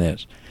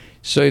happiness.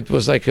 So it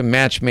was like a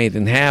match made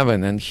in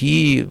heaven. And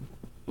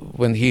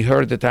when he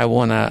heard that I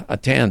want to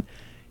attend,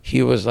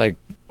 he was like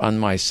on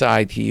my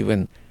side. He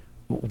even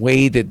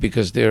waited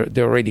because they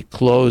already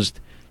closed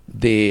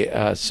the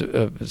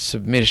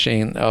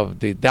submission of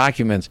the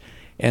documents.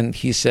 And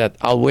he said,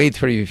 I'll wait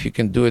for you if you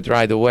can do it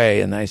right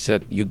away. And I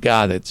said, you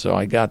got it. So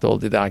I got all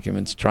the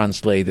documents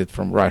translated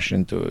from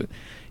Russian to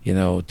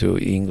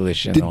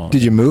English and all.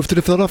 Did you move to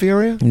the Philadelphia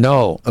area?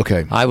 No.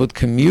 Okay. I would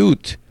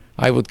commute.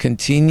 I would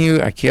continue.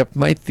 I kept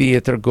my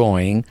theater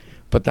going,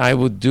 but I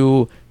would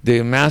do,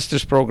 the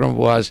master's program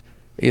was,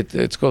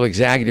 it's called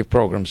executive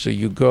program. So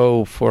you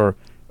go for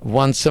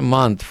once a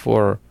month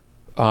for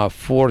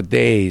 4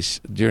 days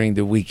during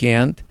the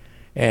weekend,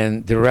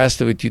 and the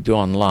rest of it you do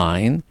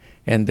online.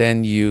 And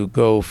then you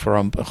go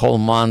from a whole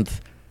month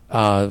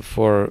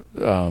for,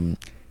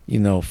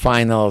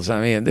 finals.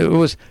 I mean, it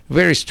was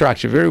very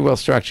structured, very well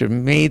structured,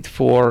 made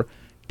for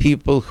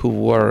people who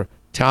were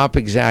top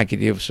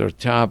executives or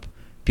top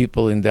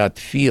people in that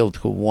field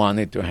who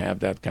wanted to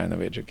have that kind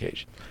of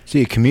education. So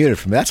you commuted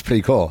from, that's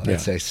pretty cool, I'd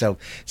say. So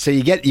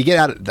you get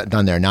out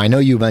done there. Now, I know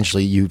you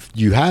eventually,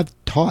 you have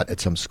taught at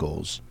some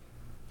schools.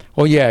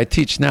 Oh, yeah, I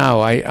teach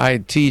now.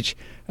 I teach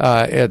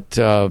at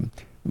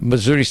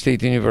Missouri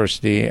State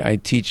University. I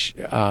teach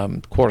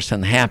course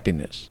on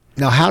happiness.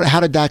 Now, how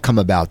did that come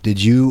about?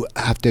 Did you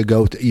have to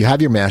go? You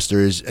have your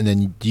master's, and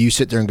then do you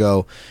sit there and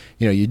go,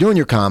 you're doing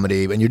your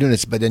comedy and you're doing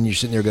this, but then you're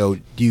sitting there and go,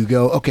 do you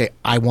go, okay,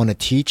 I want to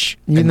teach?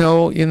 You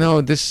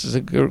know, this is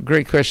a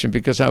great question,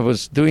 because I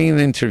was doing an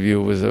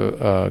interview with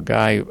a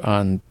guy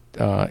on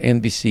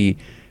NBC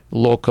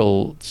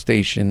local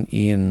station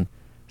in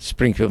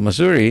Springfield,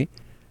 Missouri,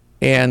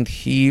 and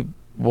he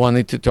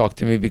wanted to talk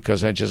to me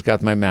because I just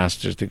got my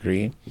master's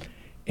degree.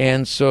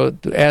 And so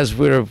as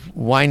we were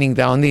winding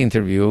down the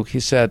interview, he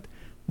said,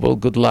 well,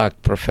 good luck,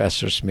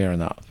 Professor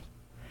Smirnov.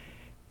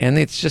 And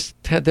it just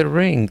had a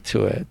ring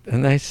to it.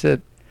 And I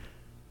said,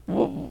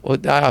 well,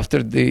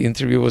 after the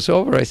interview was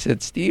over, I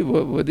said, Steve,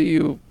 what do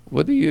you,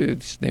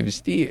 his name is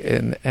Steve,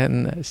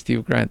 and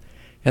Steve Grant.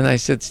 And I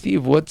said,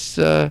 Steve,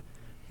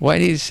 why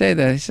did you say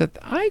that? He said,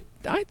 I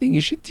think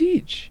you should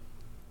teach.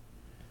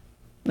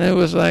 And I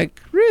was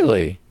like,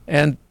 really?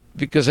 And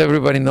because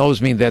everybody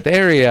knows me in that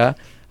area,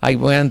 I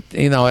went,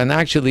 and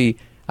actually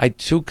I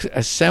took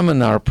a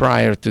seminar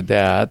prior to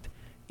that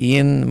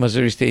in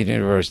Missouri State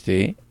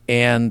University,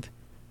 and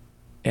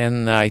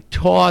I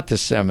taught a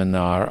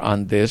seminar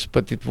on this,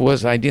 but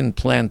I didn't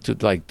plan to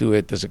do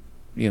it as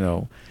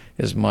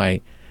as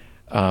my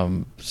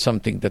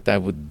something that I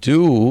would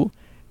do.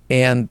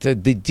 And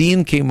the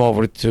dean came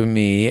over to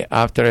me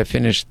after I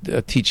finished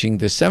teaching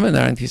the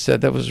seminar, and he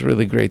said, that was a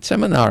really great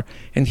seminar.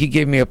 And he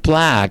gave me a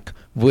plaque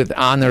with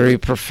Honorary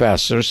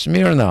Professor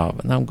Smirnov.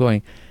 And I'm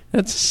going,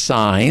 that's a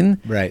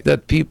sign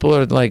that people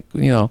are like,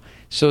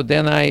 So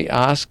then I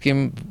asked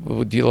him,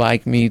 would you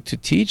like me to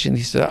teach? And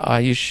he said,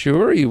 are you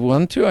sure you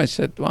want to? I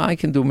said, well, I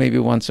can do maybe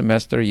one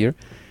semester a year.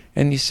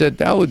 And he said,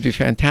 that would be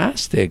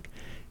fantastic.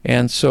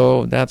 And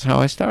so that's how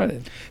I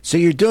started. So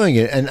you're doing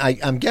it, and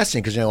I'm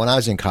guessing, because when I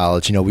was in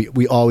college,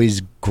 we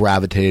always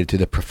gravitated to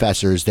the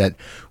professors that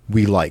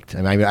we liked.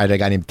 I mean, I had a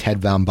guy named Ted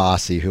Van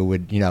Bossi who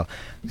would, I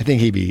think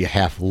he'd be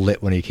half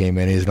lit when he came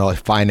in. He's in all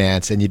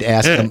finance, and you'd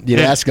ask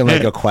him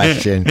like a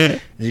question,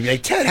 and you'd be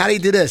like, Ted, how do you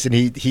do this? And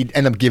he'd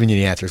end up giving you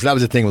the answer. So that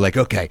was the thing. We're like,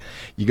 okay,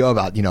 you go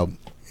about,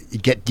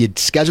 you'd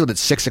scheduled at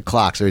 6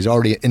 o'clock, so he's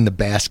already in the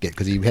basket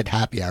because you hit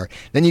happy hour.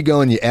 Then you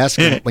go and you ask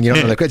him when you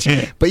don't know the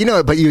question. But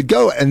you'd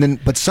go, and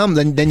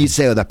then you'd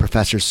say, oh, that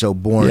professor's so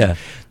boring. Yeah.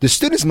 The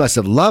students must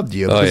have loved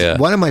you.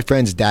 One of my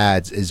friend's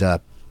dads is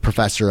a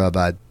professor of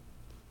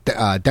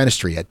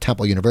dentistry at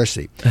Temple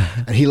University,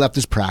 and he left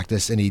his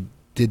practice and he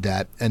did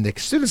that, and the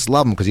students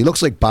love him because he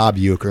looks like Bob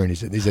Uecker,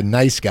 and he's a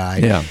nice guy.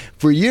 Yeah.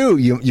 For you,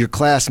 your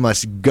class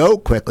must go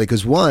quickly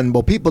because one,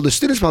 the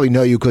students probably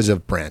know you because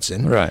of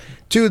Branson. Right.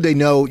 Two, they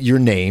know your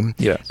name.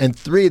 Yes. And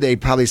three, they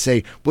probably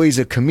say, well, he's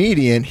a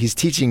comedian. He's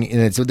teaching.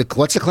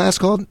 What's the class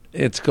called?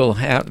 It's called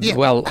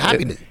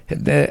Happiness.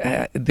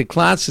 The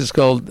class is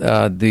called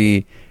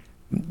the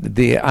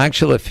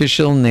actual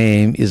official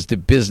name is The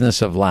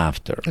Business of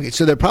Laughter. Okay,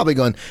 so they're probably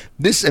going,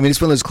 it's one of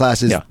those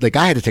classes, like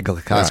I had to take a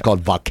class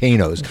called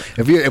Volcanoes.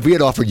 If we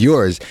had offered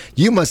yours,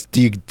 do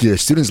the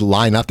students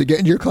line up to get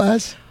in your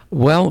class?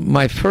 Well,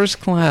 my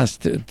first class,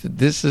 I had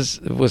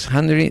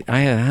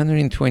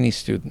 120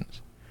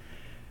 students.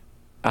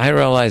 I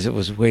realized it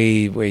was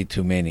way, way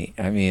too many.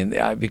 I mean,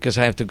 because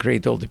I have to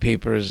grade all the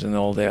papers and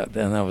all that,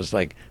 and I was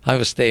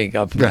staying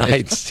up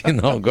nights,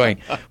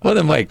 going, what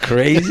am I,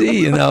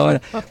 crazy,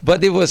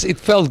 But it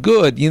felt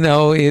good,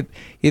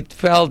 It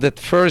felt at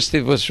first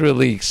it was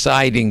really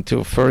exciting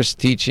to first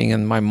teaching,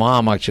 and my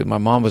mom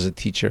was a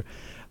teacher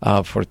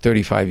for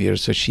 35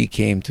 years, so she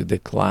came to the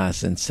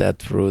class and sat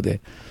through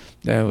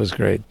that was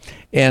great.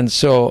 And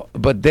so,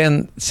 but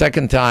then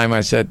second time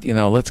I said,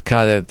 let's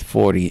cut it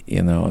 40,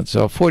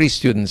 So 40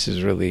 students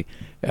is really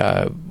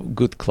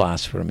good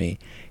class for me.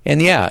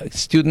 And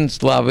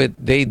students love it.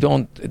 They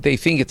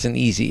think it's an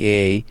easy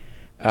A.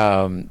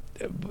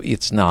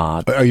 It's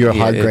not. Are you a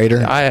hard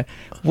grader?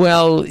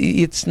 Well,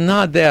 it's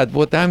not that.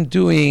 What I'm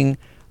doing,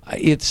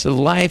 it's a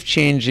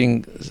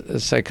life-changing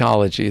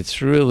psychology.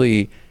 It's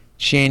really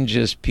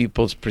changes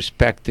people's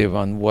perspective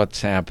on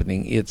what's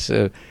happening.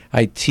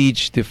 I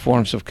teach the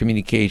forms of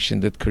communication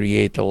that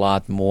create a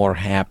lot more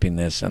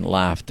happiness and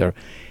laughter,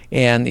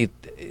 and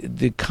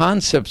the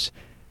concepts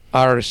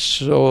are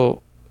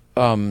so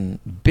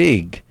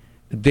big.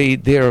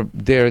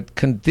 They're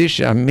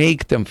conditioned. I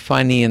make them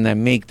funny and I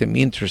make them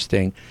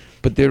interesting,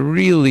 but they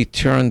really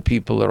turn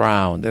people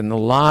around. And a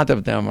lot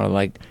of them are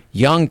like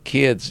young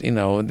kids.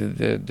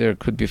 There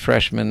could be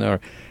freshmen or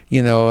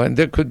and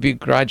there could be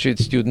graduate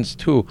students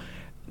too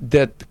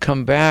that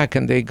come back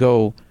and they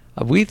go,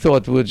 we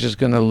thought we were just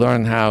going to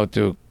learn how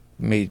to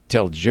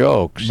tell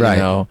jokes,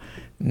 right.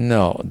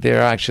 No,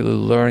 they're actually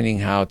learning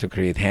how to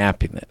create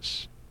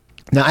happiness.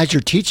 Now, as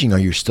you're teaching, are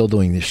you still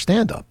doing your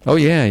stand-up? Oh,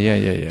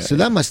 yeah. So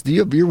that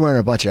you're wearing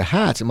a bunch of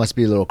hats. It must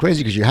be a little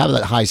crazy because you have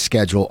that high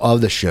schedule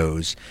of the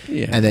shows,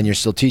 and then you're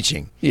still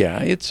teaching.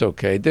 Yeah, it's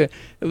okay. The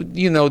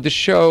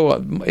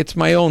show, it's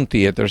my own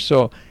theater,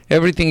 so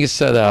everything is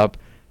set up.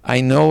 I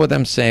know what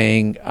I'm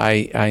saying.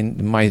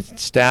 My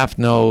staff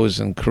knows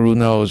and crew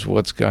knows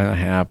what's going to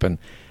happen.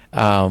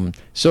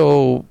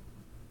 So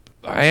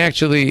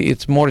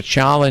it's more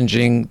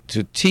challenging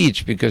to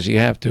teach because you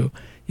have to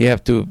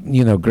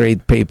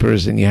grade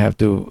papers and you have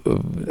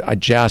to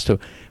adjust.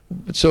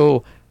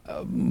 So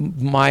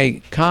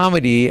my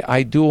comedy,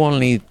 I do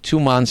only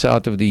 2 months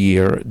out of the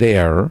year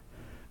there,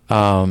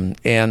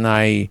 and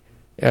I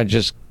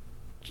just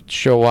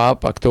show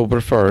up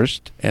October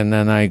 1st, and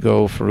then I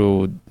go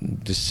through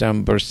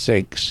December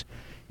 6th,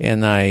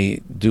 and I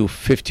do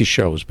 50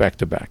 shows back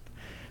to back.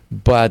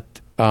 But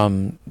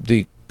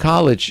the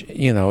college,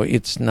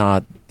 it's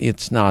not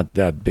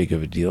that big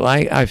of a deal.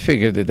 I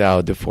figured it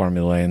out, the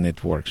formula, and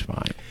it works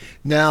fine.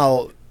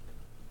 Now,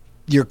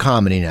 your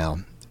comedy now,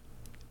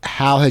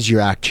 how has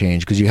your act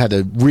changed? Because you had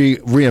to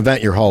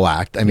reinvent your whole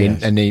act. I mean,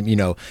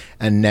 yes.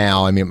 And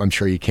now, I'm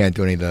sure you can't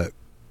do any of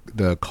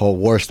the Cold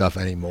War stuff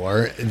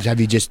anymore. Did you have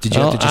to just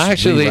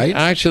rewrite?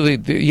 Actually,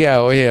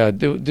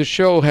 the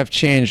show have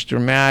changed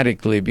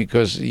dramatically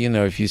because,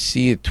 if you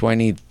see it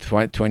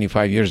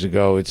 25 years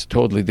ago, it's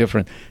totally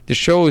different. The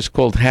show is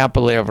called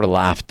Happily Ever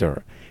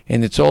Laughter,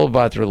 and it's all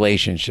about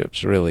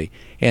relationships, really.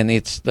 And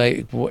it's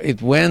like,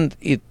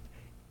 it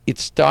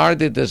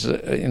started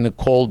in the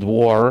Cold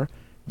War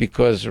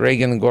because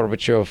Reagan and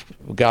Gorbachev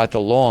got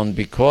along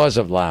because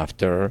of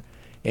laughter.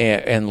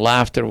 And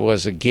laughter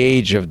was a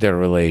gauge of their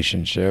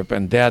relationship,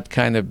 and that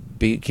kind of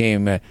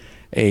became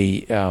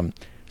a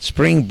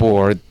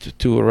springboard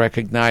to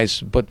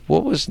recognize. But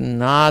what was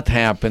not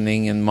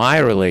happening in my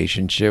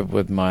relationship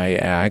with my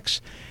ex,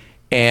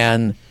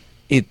 and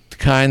it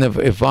kind of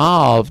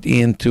evolved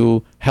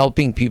into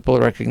helping people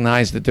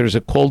recognize that there's a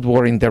Cold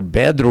War in their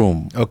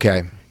bedroom.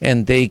 Okay.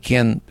 And they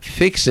can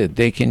fix it.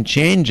 They can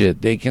change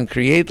it. They can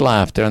create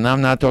laughter. And I'm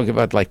not talking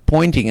about like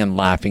pointing and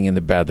laughing in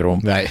the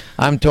bedroom. Right.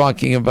 I'm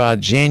talking about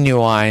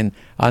genuine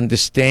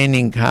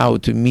understanding how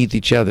to meet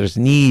each other's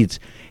needs.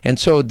 And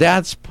so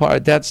that's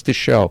the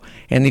show.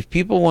 And if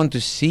people want to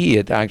see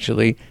it,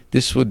 actually,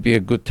 this would be a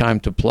good time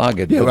to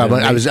plug it. Yeah, well,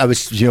 I was,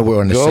 we're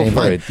on the same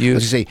line. I was going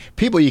to say,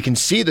 people, you can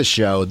see the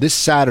show this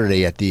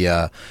Saturday at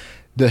the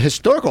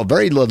historical,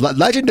 very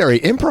legendary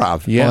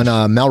Improv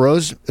on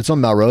Melrose. It's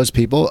on Melrose,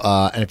 people.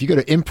 And if you go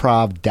to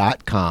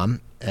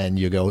improv.com and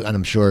you go, and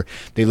I'm sure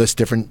they list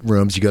different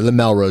rooms, you go to the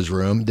Melrose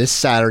room this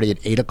Saturday at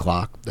 8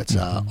 o'clock. That's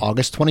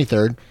August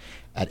 23rd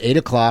at 8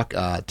 o'clock.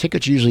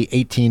 Tickets are usually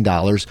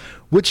 $18,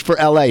 which for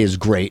LA is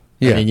great.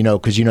 Yeah. And,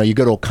 because you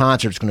go to a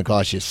concert, it's going to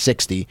cost you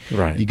 $60.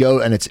 Right. You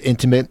go and it's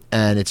intimate,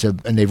 and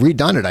and they've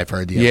redone it. I've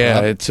heard.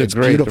 It's a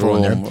great beautiful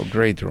room. in there. A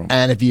great room.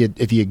 And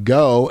if you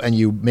go and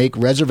you make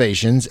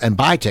reservations and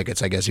buy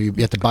tickets, I guess you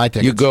have to buy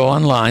tickets. You go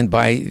online,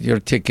 buy your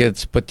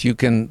tickets, but you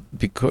can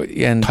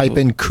type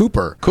in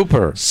Cooper.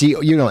 Cooper.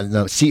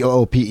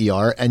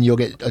 COOPER, and you'll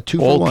get a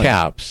 2-for-1. All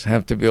caps.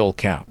 Have to be all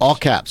caps. All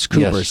caps.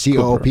 Cooper. Yes,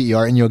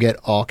 COOPER, and you'll get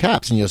all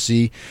caps, and you'll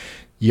see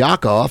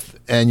Yakov,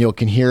 and you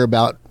can hear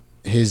about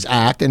his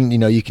act, and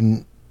you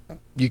can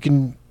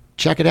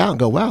check it out and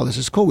go, wow, this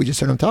is cool. We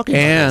just heard him talking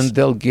about this. And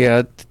they'll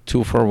get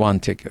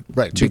 2-for-1 ticket.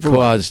 Right.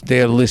 Because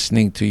they're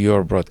listening to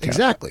your broadcast.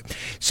 Exactly.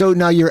 So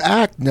now your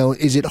act,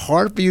 is it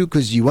hard for you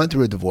because you went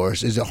through a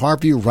divorce? Is it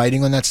hard for you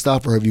writing on that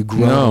stuff, or have you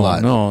grown a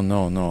lot?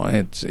 No.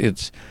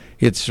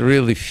 It's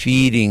really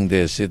feeding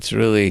this. It's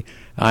really,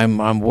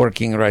 I'm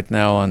working right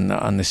now on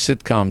a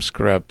sitcom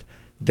script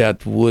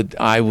that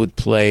I would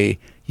play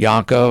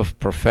Yakov,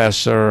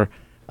 professor,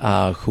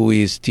 who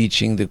is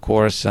teaching the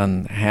course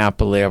on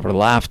happily ever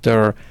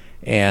laughter.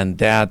 And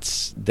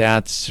that's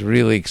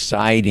really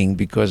exciting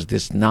because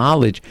this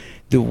knowledge,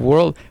 the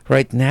world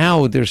right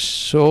now, we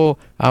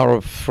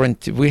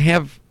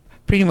have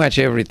pretty much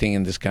everything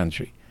in this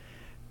country,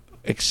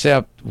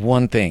 except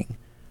one thing: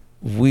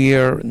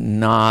 we're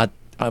not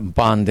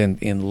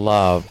abundant in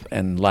love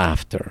and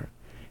laughter,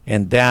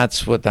 and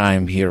that's what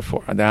I'm here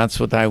for. That's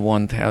what I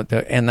want.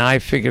 And I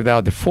figured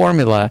out the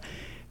formula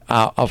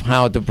of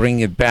how to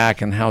bring it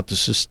back and how to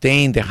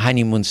sustain the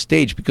honeymoon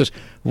stage, because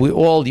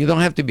you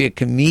don't have to be a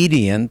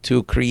comedian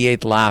to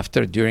create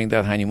laughter during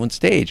that honeymoon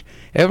stage.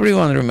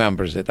 Everyone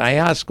remembers it. I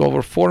asked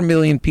over 4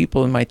 million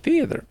people in my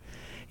theater,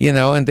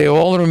 and they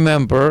all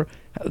remember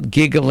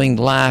giggling,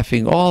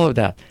 laughing, all of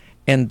that.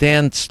 And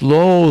then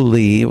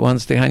slowly,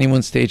 once the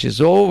honeymoon stage is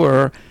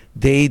over,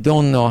 they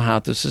don't know how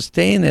to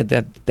sustain it.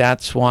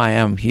 That's why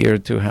I'm here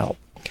to help.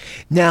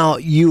 Now,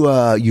 you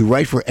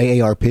write for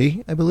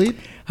AARP, I believe?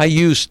 I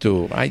used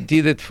to. I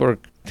did it for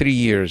 3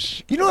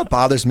 years. You know what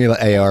bothers me about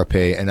AARP,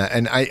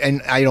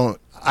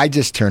 I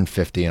just turned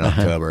 50 in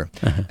October,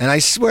 and I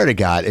swear to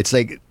God, it's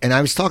like, and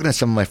I was talking to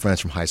some of my friends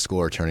from high school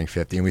who are turning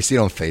 50, and we see it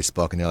on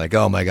Facebook, and they're like,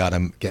 oh my God,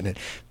 I'm getting it.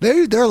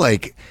 They're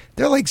like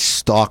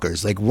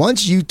stalkers. Like,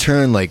 once you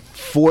turn like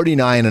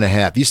 49 and a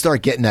half, you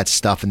start getting that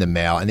stuff in the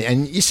mail,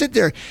 and you sit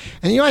there,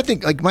 and I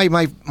think like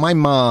my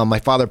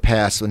father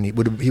passed when he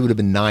would have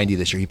been 90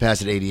 this year. He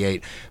passed at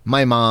 88.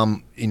 My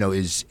mom,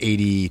 is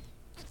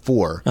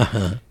 84,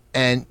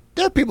 and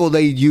there are people,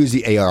 they use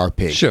the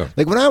AARP. Sure.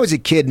 Like when I was a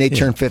kid and they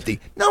turned 50,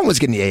 no one was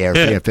getting the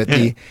AARP at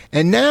 50.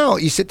 And now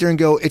you sit there and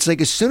go, it's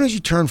like as soon as you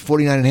turn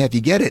 49 and a half,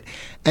 you get it.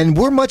 And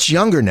we're much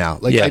younger now.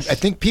 Like yes. I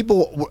think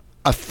people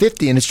are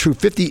 50, and it's true,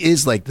 50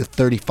 is like the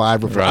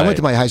 35. Right. I went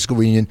to my high school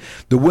reunion.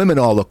 The women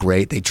all look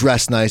great. They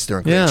dress nice. They're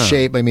in great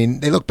shape. I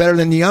mean, they look better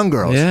than the young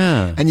girls.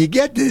 Yeah. And you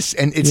get this,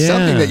 and it's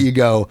something that you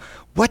go,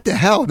 what the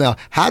hell? Now,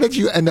 how did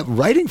you end up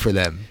writing for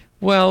them?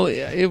 Well,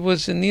 it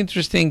was an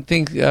interesting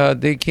thing.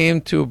 They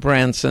came to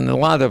Branson. A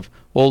lot of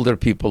older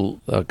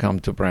people come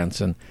to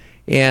Branson.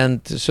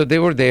 And so they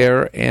were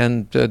there,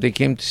 and they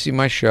came to see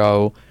my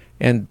show.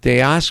 And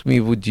they asked me,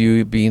 would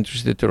you be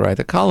interested to write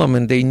a column?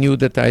 And they knew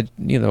that I,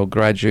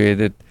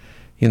 graduated,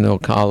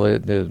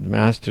 college, the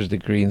master's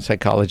degree in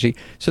psychology.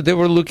 So they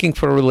were looking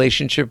for a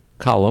relationship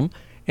column.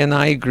 And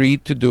I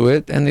agreed to do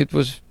it. And it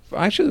was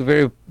actually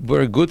very,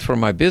 very good for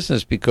my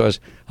business, because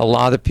a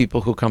lot of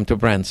people who come to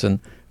Branson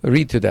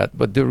read to that.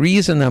 But the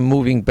reason I'm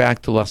moving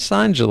back to Los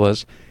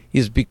Angeles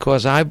is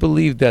because I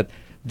believe that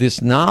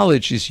this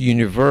knowledge is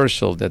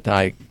universal that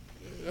I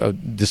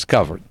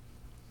discovered.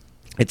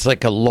 It's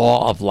like a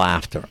law of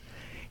laughter.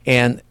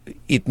 And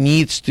it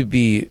needs to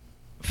be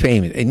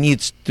famous. It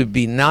needs to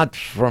be not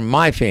for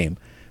my fame,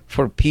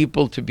 for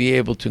people to be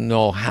able to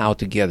know how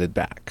to get it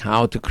back,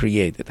 how to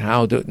create it,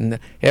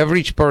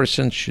 every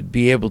person should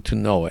be able to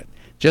know it.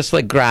 Just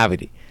like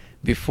gravity.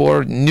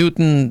 Before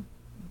Newton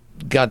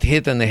got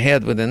hit in the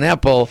head with an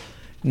apple,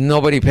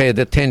 nobody paid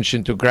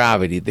attention to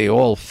gravity. They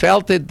all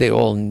felt it. They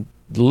all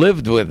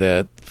lived with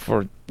it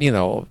for,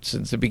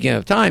 since the beginning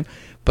of time,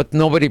 but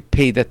nobody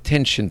paid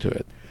attention to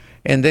it.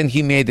 And then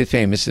he made it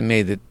famous and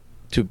made it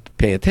to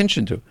pay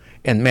attention to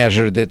and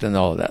measured it and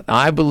all that.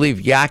 I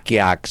believe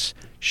yak-yaks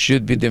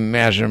should be the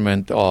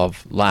measurement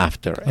of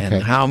laughter. Okay.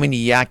 And how many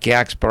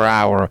yak-yaks per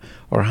hour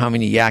or how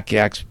many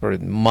yak-yaks per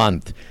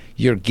month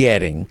you're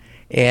getting.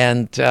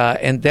 And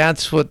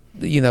that's what,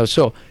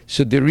 so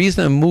the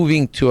reason I'm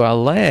moving to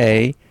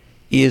LA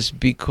is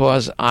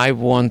because I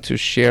want to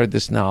share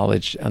this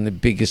knowledge on the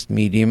biggest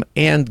medium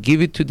and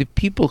give it to the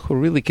people who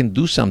really can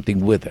do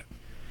something with it.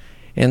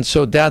 And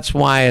so that's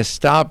why I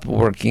stopped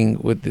working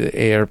with the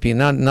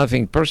AARP.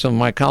 Nothing personal.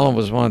 My column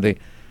was one of the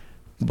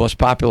most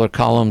popular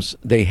columns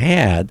they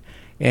had.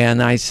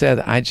 And I said,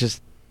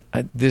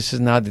 this is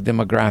not the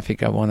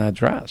demographic I want to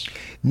address.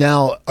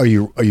 Now, are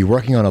you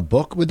working on a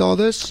book with all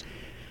this?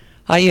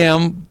 I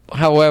am.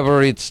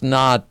 However, it's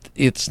not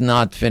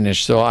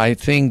finished. So I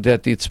think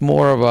that it's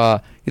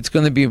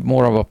going to be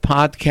more of a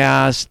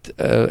podcast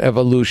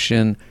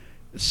evolution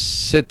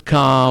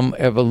sitcom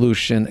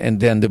evolution, and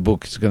then the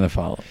book is going to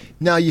follow.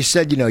 Now, you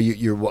said,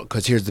 you're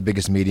because here's the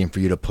biggest medium for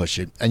you to push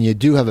it, and you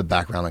do have a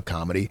background in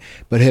comedy,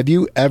 but have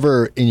you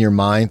ever in your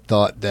mind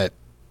thought that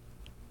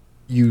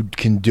you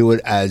can do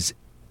it as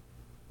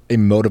a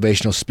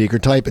motivational speaker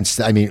type?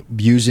 And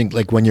using,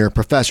 like, when you're a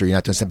professor, you're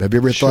not doing something. Have you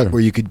ever thought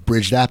where you could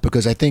bridge that?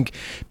 Because I think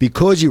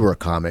because you were a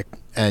comic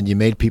and you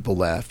made people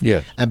laugh,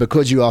 and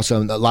because you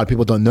also, a lot of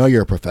people don't know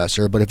you're a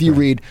professor, but if you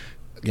read,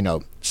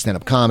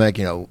 stand-up comic,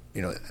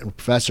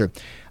 professor,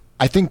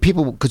 I think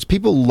because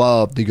people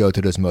love to go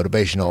to those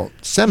motivational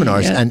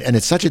seminars, and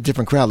it's such a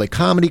different crowd, like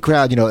comedy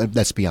crowd,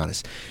 let's be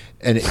honest.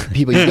 And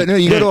people,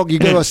 you go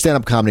to a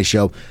stand-up comedy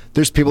show,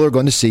 there's people who are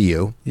going to see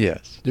you.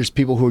 Yes. There's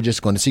people who are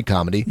just going to see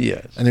comedy.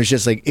 Yes. And there's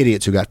just like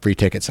idiots who got free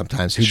tickets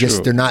sometimes who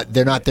they're not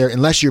there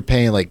unless you're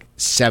paying like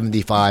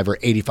 $75 or $85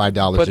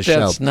 a show. But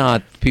that's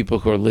not people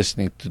who are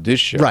listening to this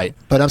show. Right.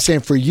 But I'm saying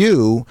for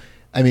you,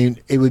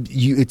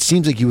 it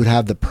seems like you would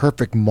have the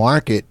perfect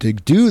market to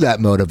do that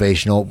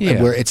motivational,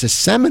 where it's a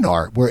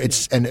seminar, but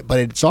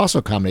it's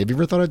also comedy. Have you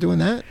ever thought of doing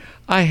that?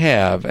 I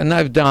have, and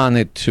I've done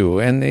it too,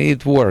 and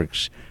it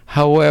works.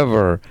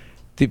 However,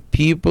 the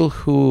people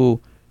who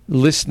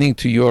listening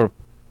to your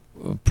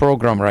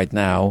program right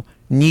now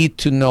need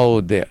to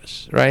know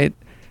this, right?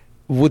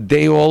 Would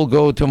they all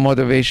go to a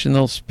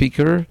motivational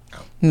speaker?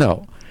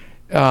 No.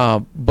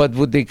 But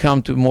would they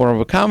come to more of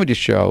a comedy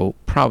show?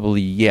 Probably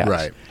yes.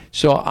 Right.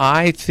 So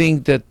I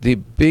think that the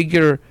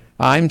bigger,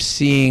 I'm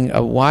seeing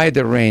a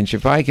wider range.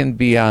 If I can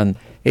be on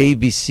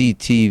ABC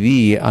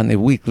TV on a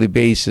weekly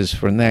basis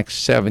for the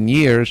next 7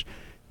 years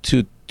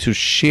to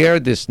share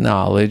this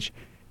knowledge,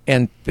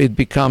 and it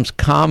becomes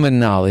common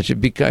knowledge,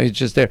 it's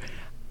just there.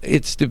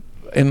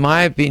 In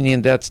my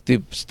opinion, that's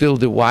still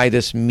the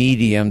widest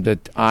medium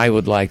that I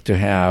would like to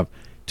have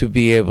to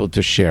be able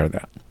to share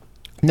that.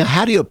 Now,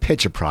 how do you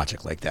pitch a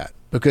project like that?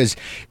 Because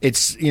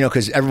it's,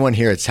 because everyone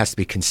here, it has to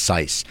be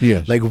concise.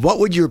 Yes. Like, what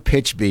would your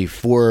pitch be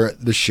for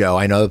the show?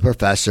 I know the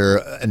professor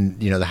and,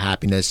 the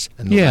happiness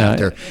and the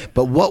laughter.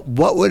 But what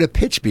would a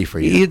pitch be for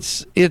you?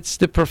 It's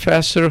the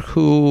professor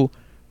who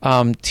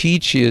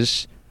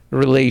teaches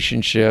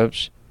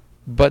relationships,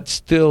 but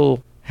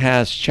still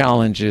has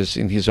challenges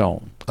in his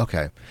own.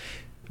 Okay.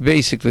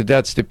 Basically,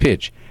 that's the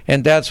pitch.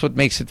 And that's what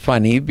makes it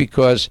funny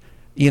because,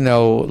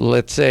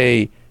 let's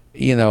say,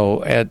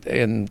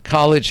 in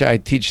college, I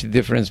teach the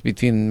difference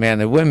between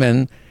men and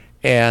women,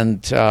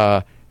 and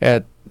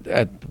at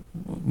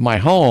my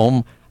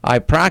home, I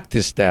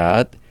practice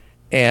that,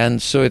 and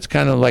so it's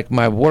kind of like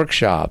my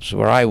workshops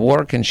where I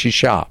work and she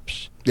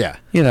shops. Yeah.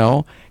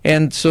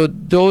 And so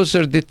those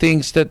are the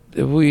things that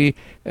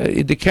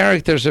the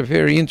characters are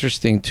very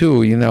interesting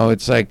too.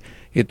 It's like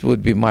it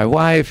would be my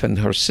wife and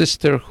her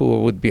sister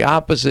who would be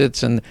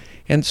opposites, and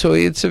so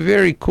it's a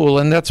very cool,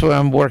 and that's what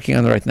I'm working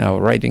on right now,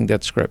 writing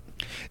that script.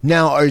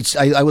 Now,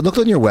 I would look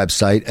on your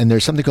website, and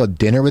there's something called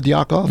Dinner with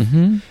Yakov.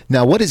 Mm-hmm.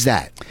 Now, what is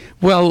that?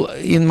 Well,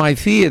 in my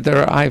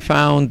theater, I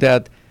found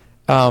that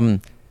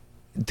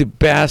the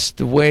best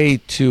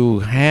way to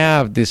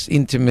have this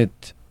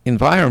intimate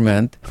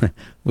environment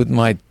with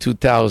my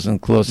 2,000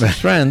 closest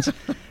friends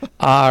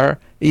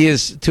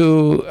is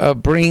to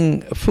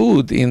bring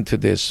food into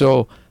this.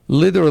 So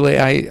literally,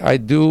 I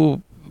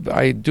do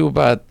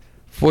about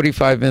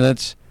 45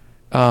 minutes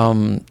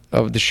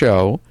of the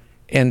show,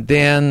 and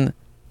then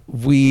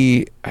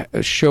we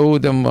show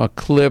them a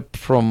clip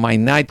from my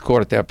Night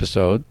Court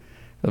episode,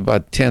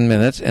 about 10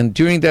 minutes, and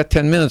during that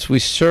 10 minutes, we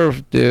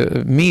serve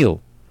the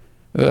meal,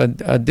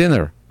 a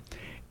dinner.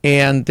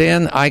 And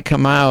then I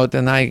come out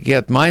and I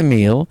get my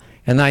meal,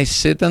 and I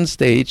sit on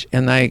stage,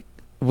 and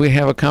we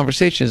have a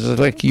conversation. It's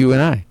like you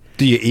and I.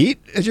 Do you eat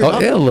at your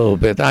house? Yeah, a little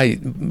bit.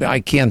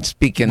 I can't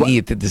speak and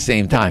eat at the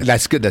same time.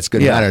 That's good. That's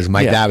good manners.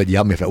 My dad would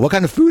yell at me for that. What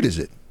kind of food is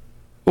it?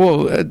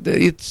 Well,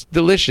 it's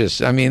delicious.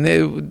 I mean,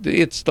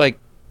 it's like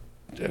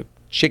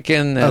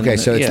chicken. And, okay,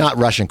 so it's not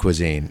Russian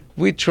cuisine.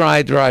 We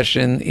tried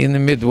Russian in the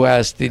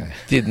Midwest. It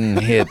didn't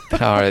hit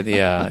hard.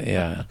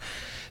 Yeah.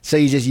 So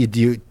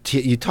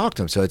you talk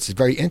to them. So it's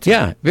very intimate.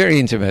 Yeah, very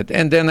intimate.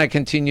 And then I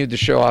continue the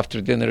show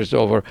after dinner is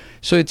over.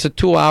 So it's a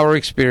 2-hour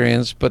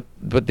experience, but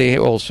they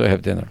also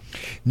have dinner.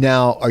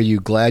 Now, are you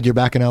glad you're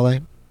back in LA?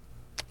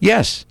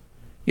 Yes,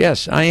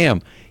 I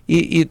am.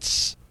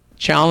 It's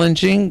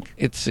challenging.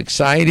 It's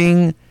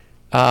exciting.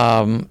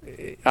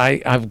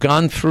 I've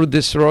gone through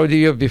this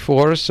rodeo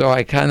before, so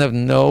I kind of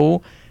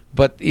know.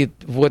 But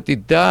what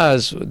it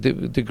does,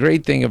 the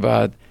great thing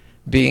about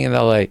being in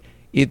LA,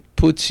 it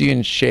puts you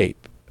in shape.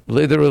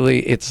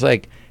 Literally, it's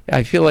like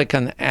I feel like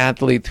an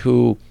athlete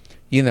who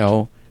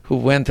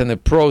went on a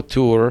pro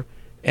tour,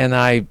 and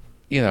I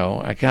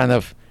kind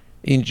of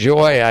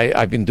enjoy.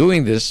 I've been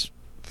doing this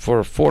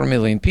for 4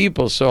 million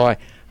people, so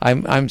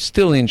I'm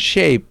still in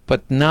shape,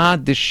 but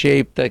not the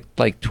shape that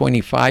like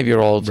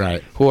 25-year-olds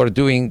right. who are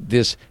doing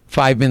this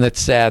 5-minute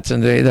sets,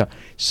 and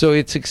So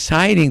it's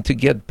exciting to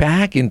get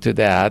back into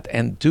that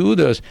and do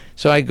those.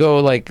 So I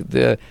go like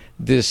tomorrow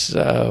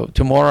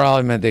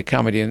I'm at the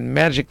Comedy and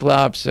Magic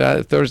Club.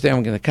 Thursday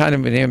I'm going to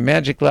Comedy and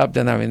Magic Club.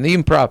 Then I'm in the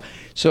Improv.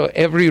 So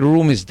every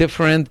room is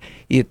different.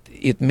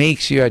 It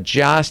makes you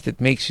adjust. It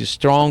makes you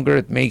stronger.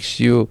 It makes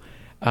you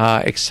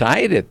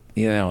excited.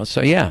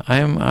 So yeah,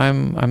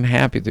 I'm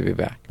happy to be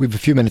back. We have a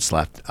few minutes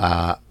left.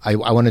 I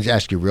wanted to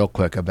ask you real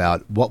quick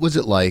about what was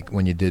it like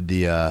when you did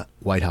the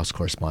White House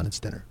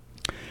Correspondents' Dinner?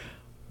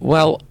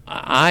 Well,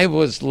 I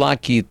was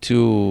lucky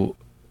to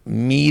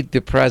meet the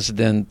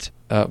President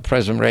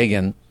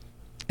Reagan,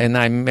 and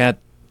I met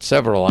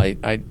several.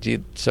 I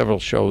did several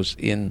shows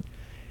in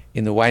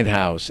the White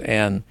House,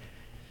 and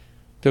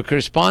the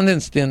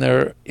Correspondents'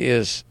 Dinner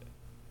is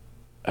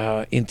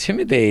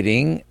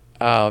intimidating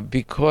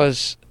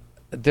because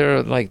there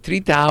are like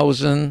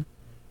 3,000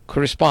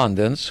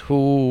 correspondents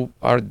who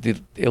are the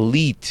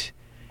elite,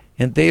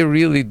 and they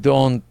really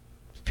don't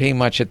pay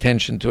much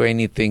attention to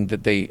anything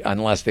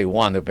unless they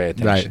want to pay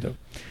attention to.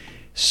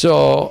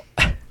 So,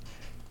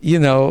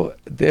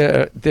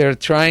 they're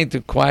trying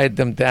to quiet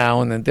them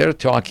down, and they're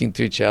talking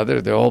to each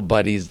other. They're all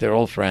buddies. They're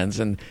all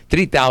friends, and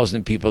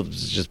 3,000 people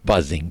just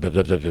buzzing, blah,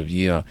 blah, blah,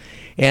 blah,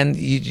 And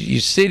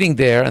you're sitting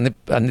there on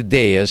the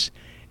dais,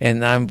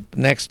 and I'm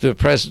next to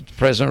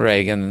President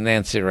Reagan and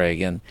Nancy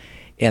Reagan,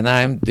 and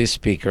I'm the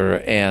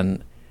speaker,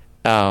 and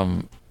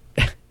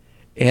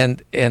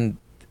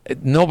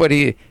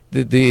nobody.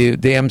 The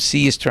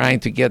MC is trying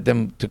to get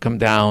them to come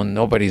down.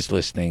 Nobody's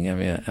listening. I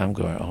mean, I'm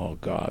going, oh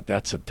God,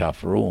 that's a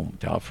tough room.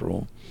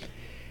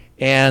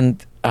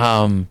 And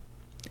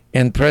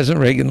President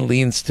Reagan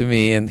leans to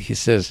me and he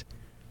says,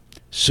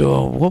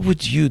 "So what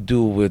would you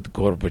do with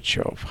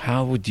Gorbachev?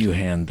 How would you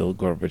handle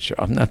Gorbachev?"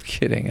 I'm not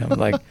kidding. I'm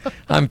like,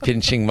 I'm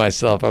pinching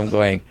myself. I'm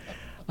going,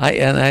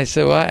 I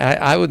said, well,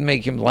 I would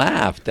make him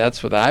laugh.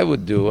 That's what I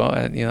would do.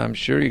 And I'm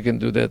sure you can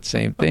do that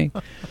same thing.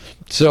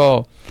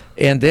 So,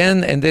 and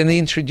then they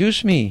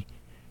introduced me,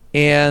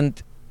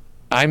 and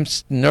I'm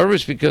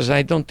nervous because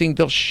I don't think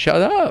they'll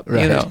shut up.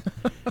 Right.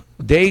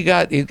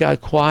 It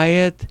got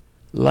quiet,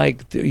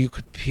 like you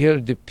could hear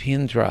the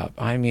pin drop.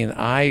 I mean,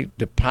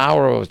 the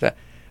power of that.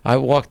 I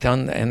walked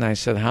on and I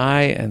said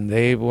hi, and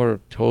they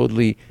were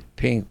totally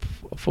paying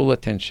full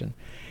attention.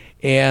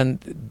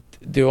 And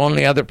the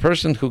only other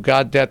person who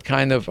got that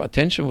kind of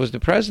attention was the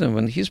president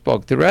when he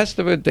spoke. The rest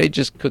of it, they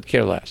just could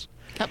care less.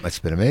 That must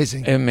have been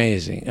amazing.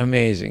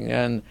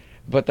 Amazing.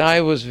 But I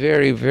was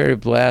very, very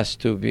blessed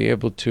to be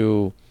able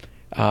to,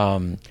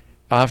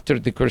 after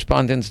the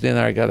Correspondents'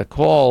 Dinner, I got a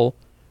call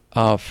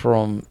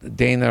from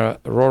Dana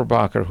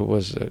Rohrabacher, who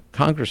was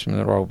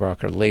Congressman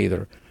Rohrabacher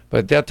later. But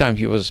at that time,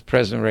 he was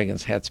President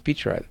Reagan's head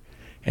speechwriter.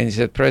 And he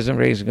said, President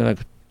Reagan is going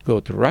to go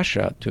to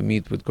Russia to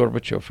meet with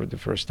Gorbachev for the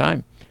first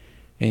time.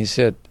 And he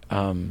said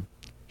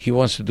he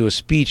wants to do a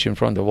speech in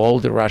front of all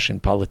the Russian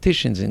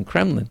politicians in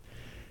Kremlin.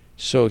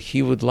 So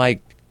he would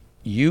like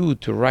you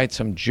to write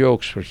some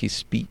jokes for his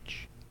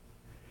speech.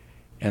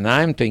 And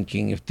I'm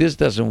thinking, if this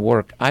doesn't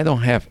work, I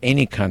don't have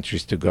any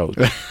countries to go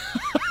to.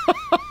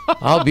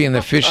 I'll be an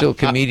official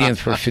comedian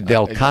for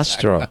Fidel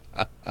Castro.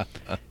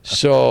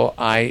 So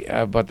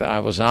but I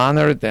was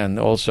honored, and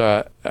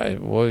also,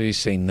 what do you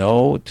say,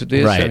 no to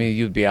this? Right. I mean,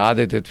 you'd be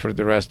audited for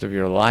the rest of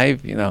your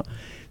life,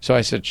 So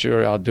I said,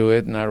 sure, I'll do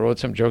it. And I wrote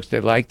some jokes.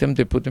 They liked them.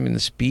 They put them in the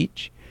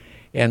speech.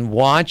 And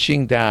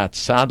watching that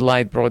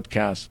satellite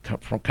broadcast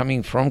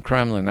coming from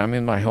Kremlin, I'm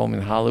in my home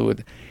in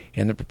Hollywood,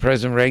 and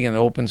President Reagan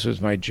opens with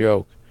my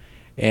joke.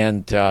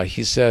 And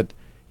he said,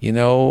 I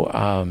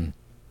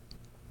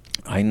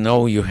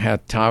know you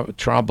had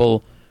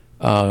trouble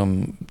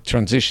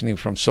transitioning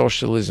from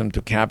socialism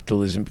to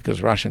capitalism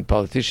because Russian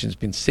politicians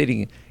been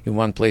sitting in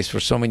one place for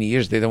so many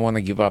years, they don't want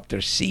to give up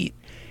their seat.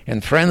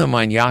 And a friend of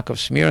mine, Yakov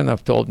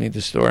Smirnov, told me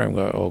the story. I'm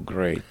going, oh,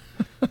 great.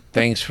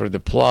 Thanks for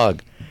the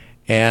plug.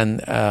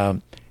 And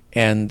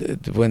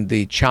when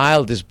the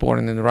child is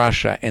born in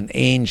Russia, an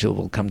angel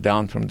will come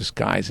down from the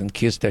skies and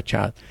kiss that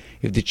child.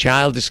 If the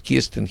child is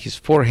kissed in his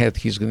forehead,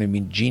 he's going to be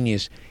a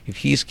genius. If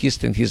he's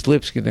kissed in his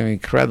lips, he's going to be an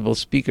incredible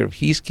speaker. If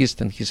he's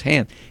kissed in his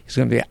hand, he's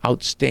going to be an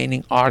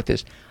outstanding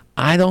artist.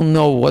 I don't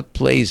know what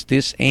place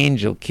this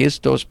angel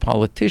kissed those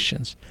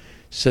politicians,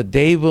 so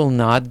they will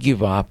not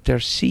give up their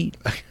seat.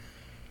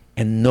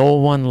 And no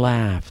one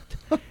laughed.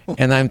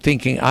 And I'm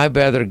thinking, I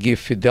better give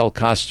Fidel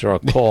Castro a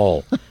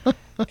call.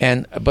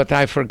 But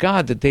I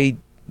forgot that they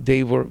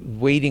were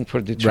waiting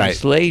for the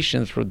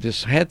translations for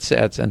these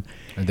headsets, and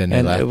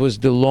it was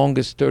the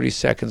longest 30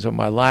 seconds of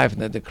my life,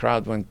 and then the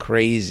crowd went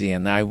crazy,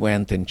 and I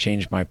went and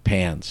changed my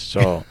pants.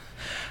 So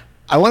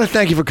I want to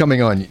thank you for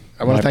coming on.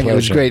 I want to thank you. It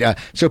was great.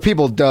 So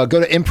people, go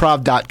to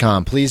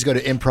improv.com. Please go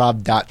to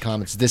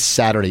improv.com. It's this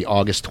Saturday,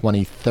 August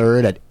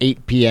 23rd at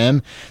 8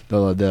 p.m.,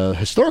 the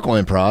historical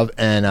improv,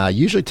 and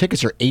usually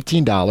tickets are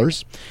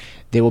 $18.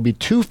 They will be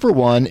 2 for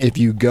 1 if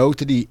you go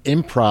to the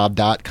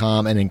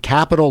improv.com and in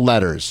capital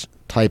letters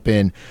type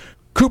in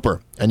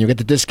Cooper, and you get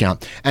the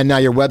discount. And now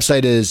your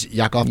website is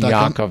Yakov.com?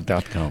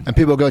 Yakov.com. And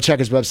people go check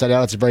his website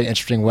out. It's a very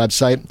interesting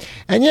website.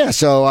 And yeah,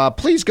 so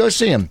please go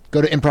see him.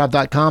 Go to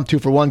improv.com,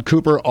 2-for-1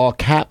 Cooper, all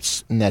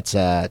caps, and that's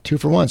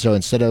 2-for-1. So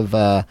instead of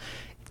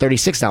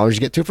 $36, you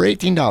get 2 for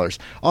 $18.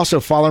 Also,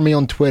 follow me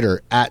on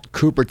Twitter at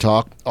Cooper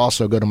Talk.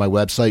 Also, go to my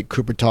website,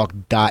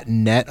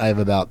 coopertalk.net. I have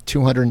about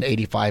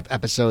 285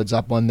 episodes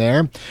up on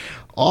there.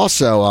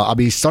 Also, I'll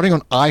be starting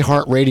on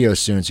iHeartRadio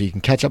soon, so you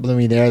can catch up with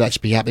me there. That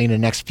should be happening in the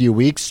next few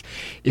weeks.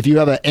 If you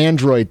have an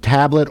Android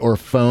tablet or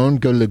phone,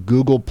 go to the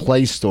Google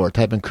Play Store.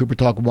 Type in Cooper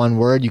Talk, one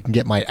word. You can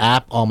get my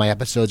app. All my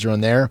episodes are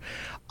on there.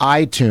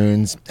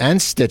 iTunes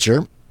and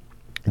Stitcher.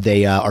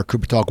 They are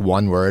Cooper Talk,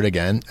 one word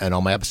again, and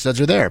all my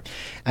episodes are there.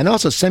 And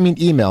also send me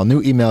an email,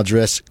 new email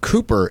address,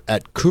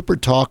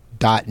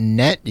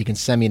 cooper@coopertalk.net. You can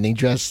send me an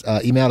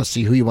email to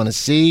see who you want to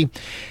see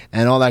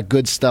and all that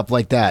good stuff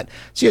like that.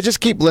 So yeah, just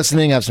keep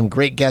listening. I have some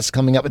great guests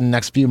coming up in the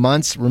next few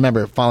months.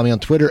 Remember, follow me on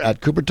Twitter at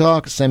Cooper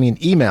Talk. Send me an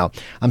email.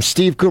 I'm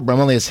Steve Cooper. I'm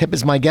only as hip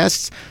as my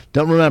guests.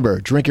 Don't remember,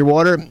 drink your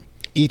water,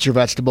 eat your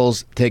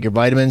vegetables, take your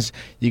vitamins.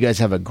 You guys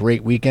have a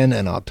great weekend,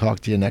 and I'll talk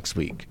to you next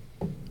week.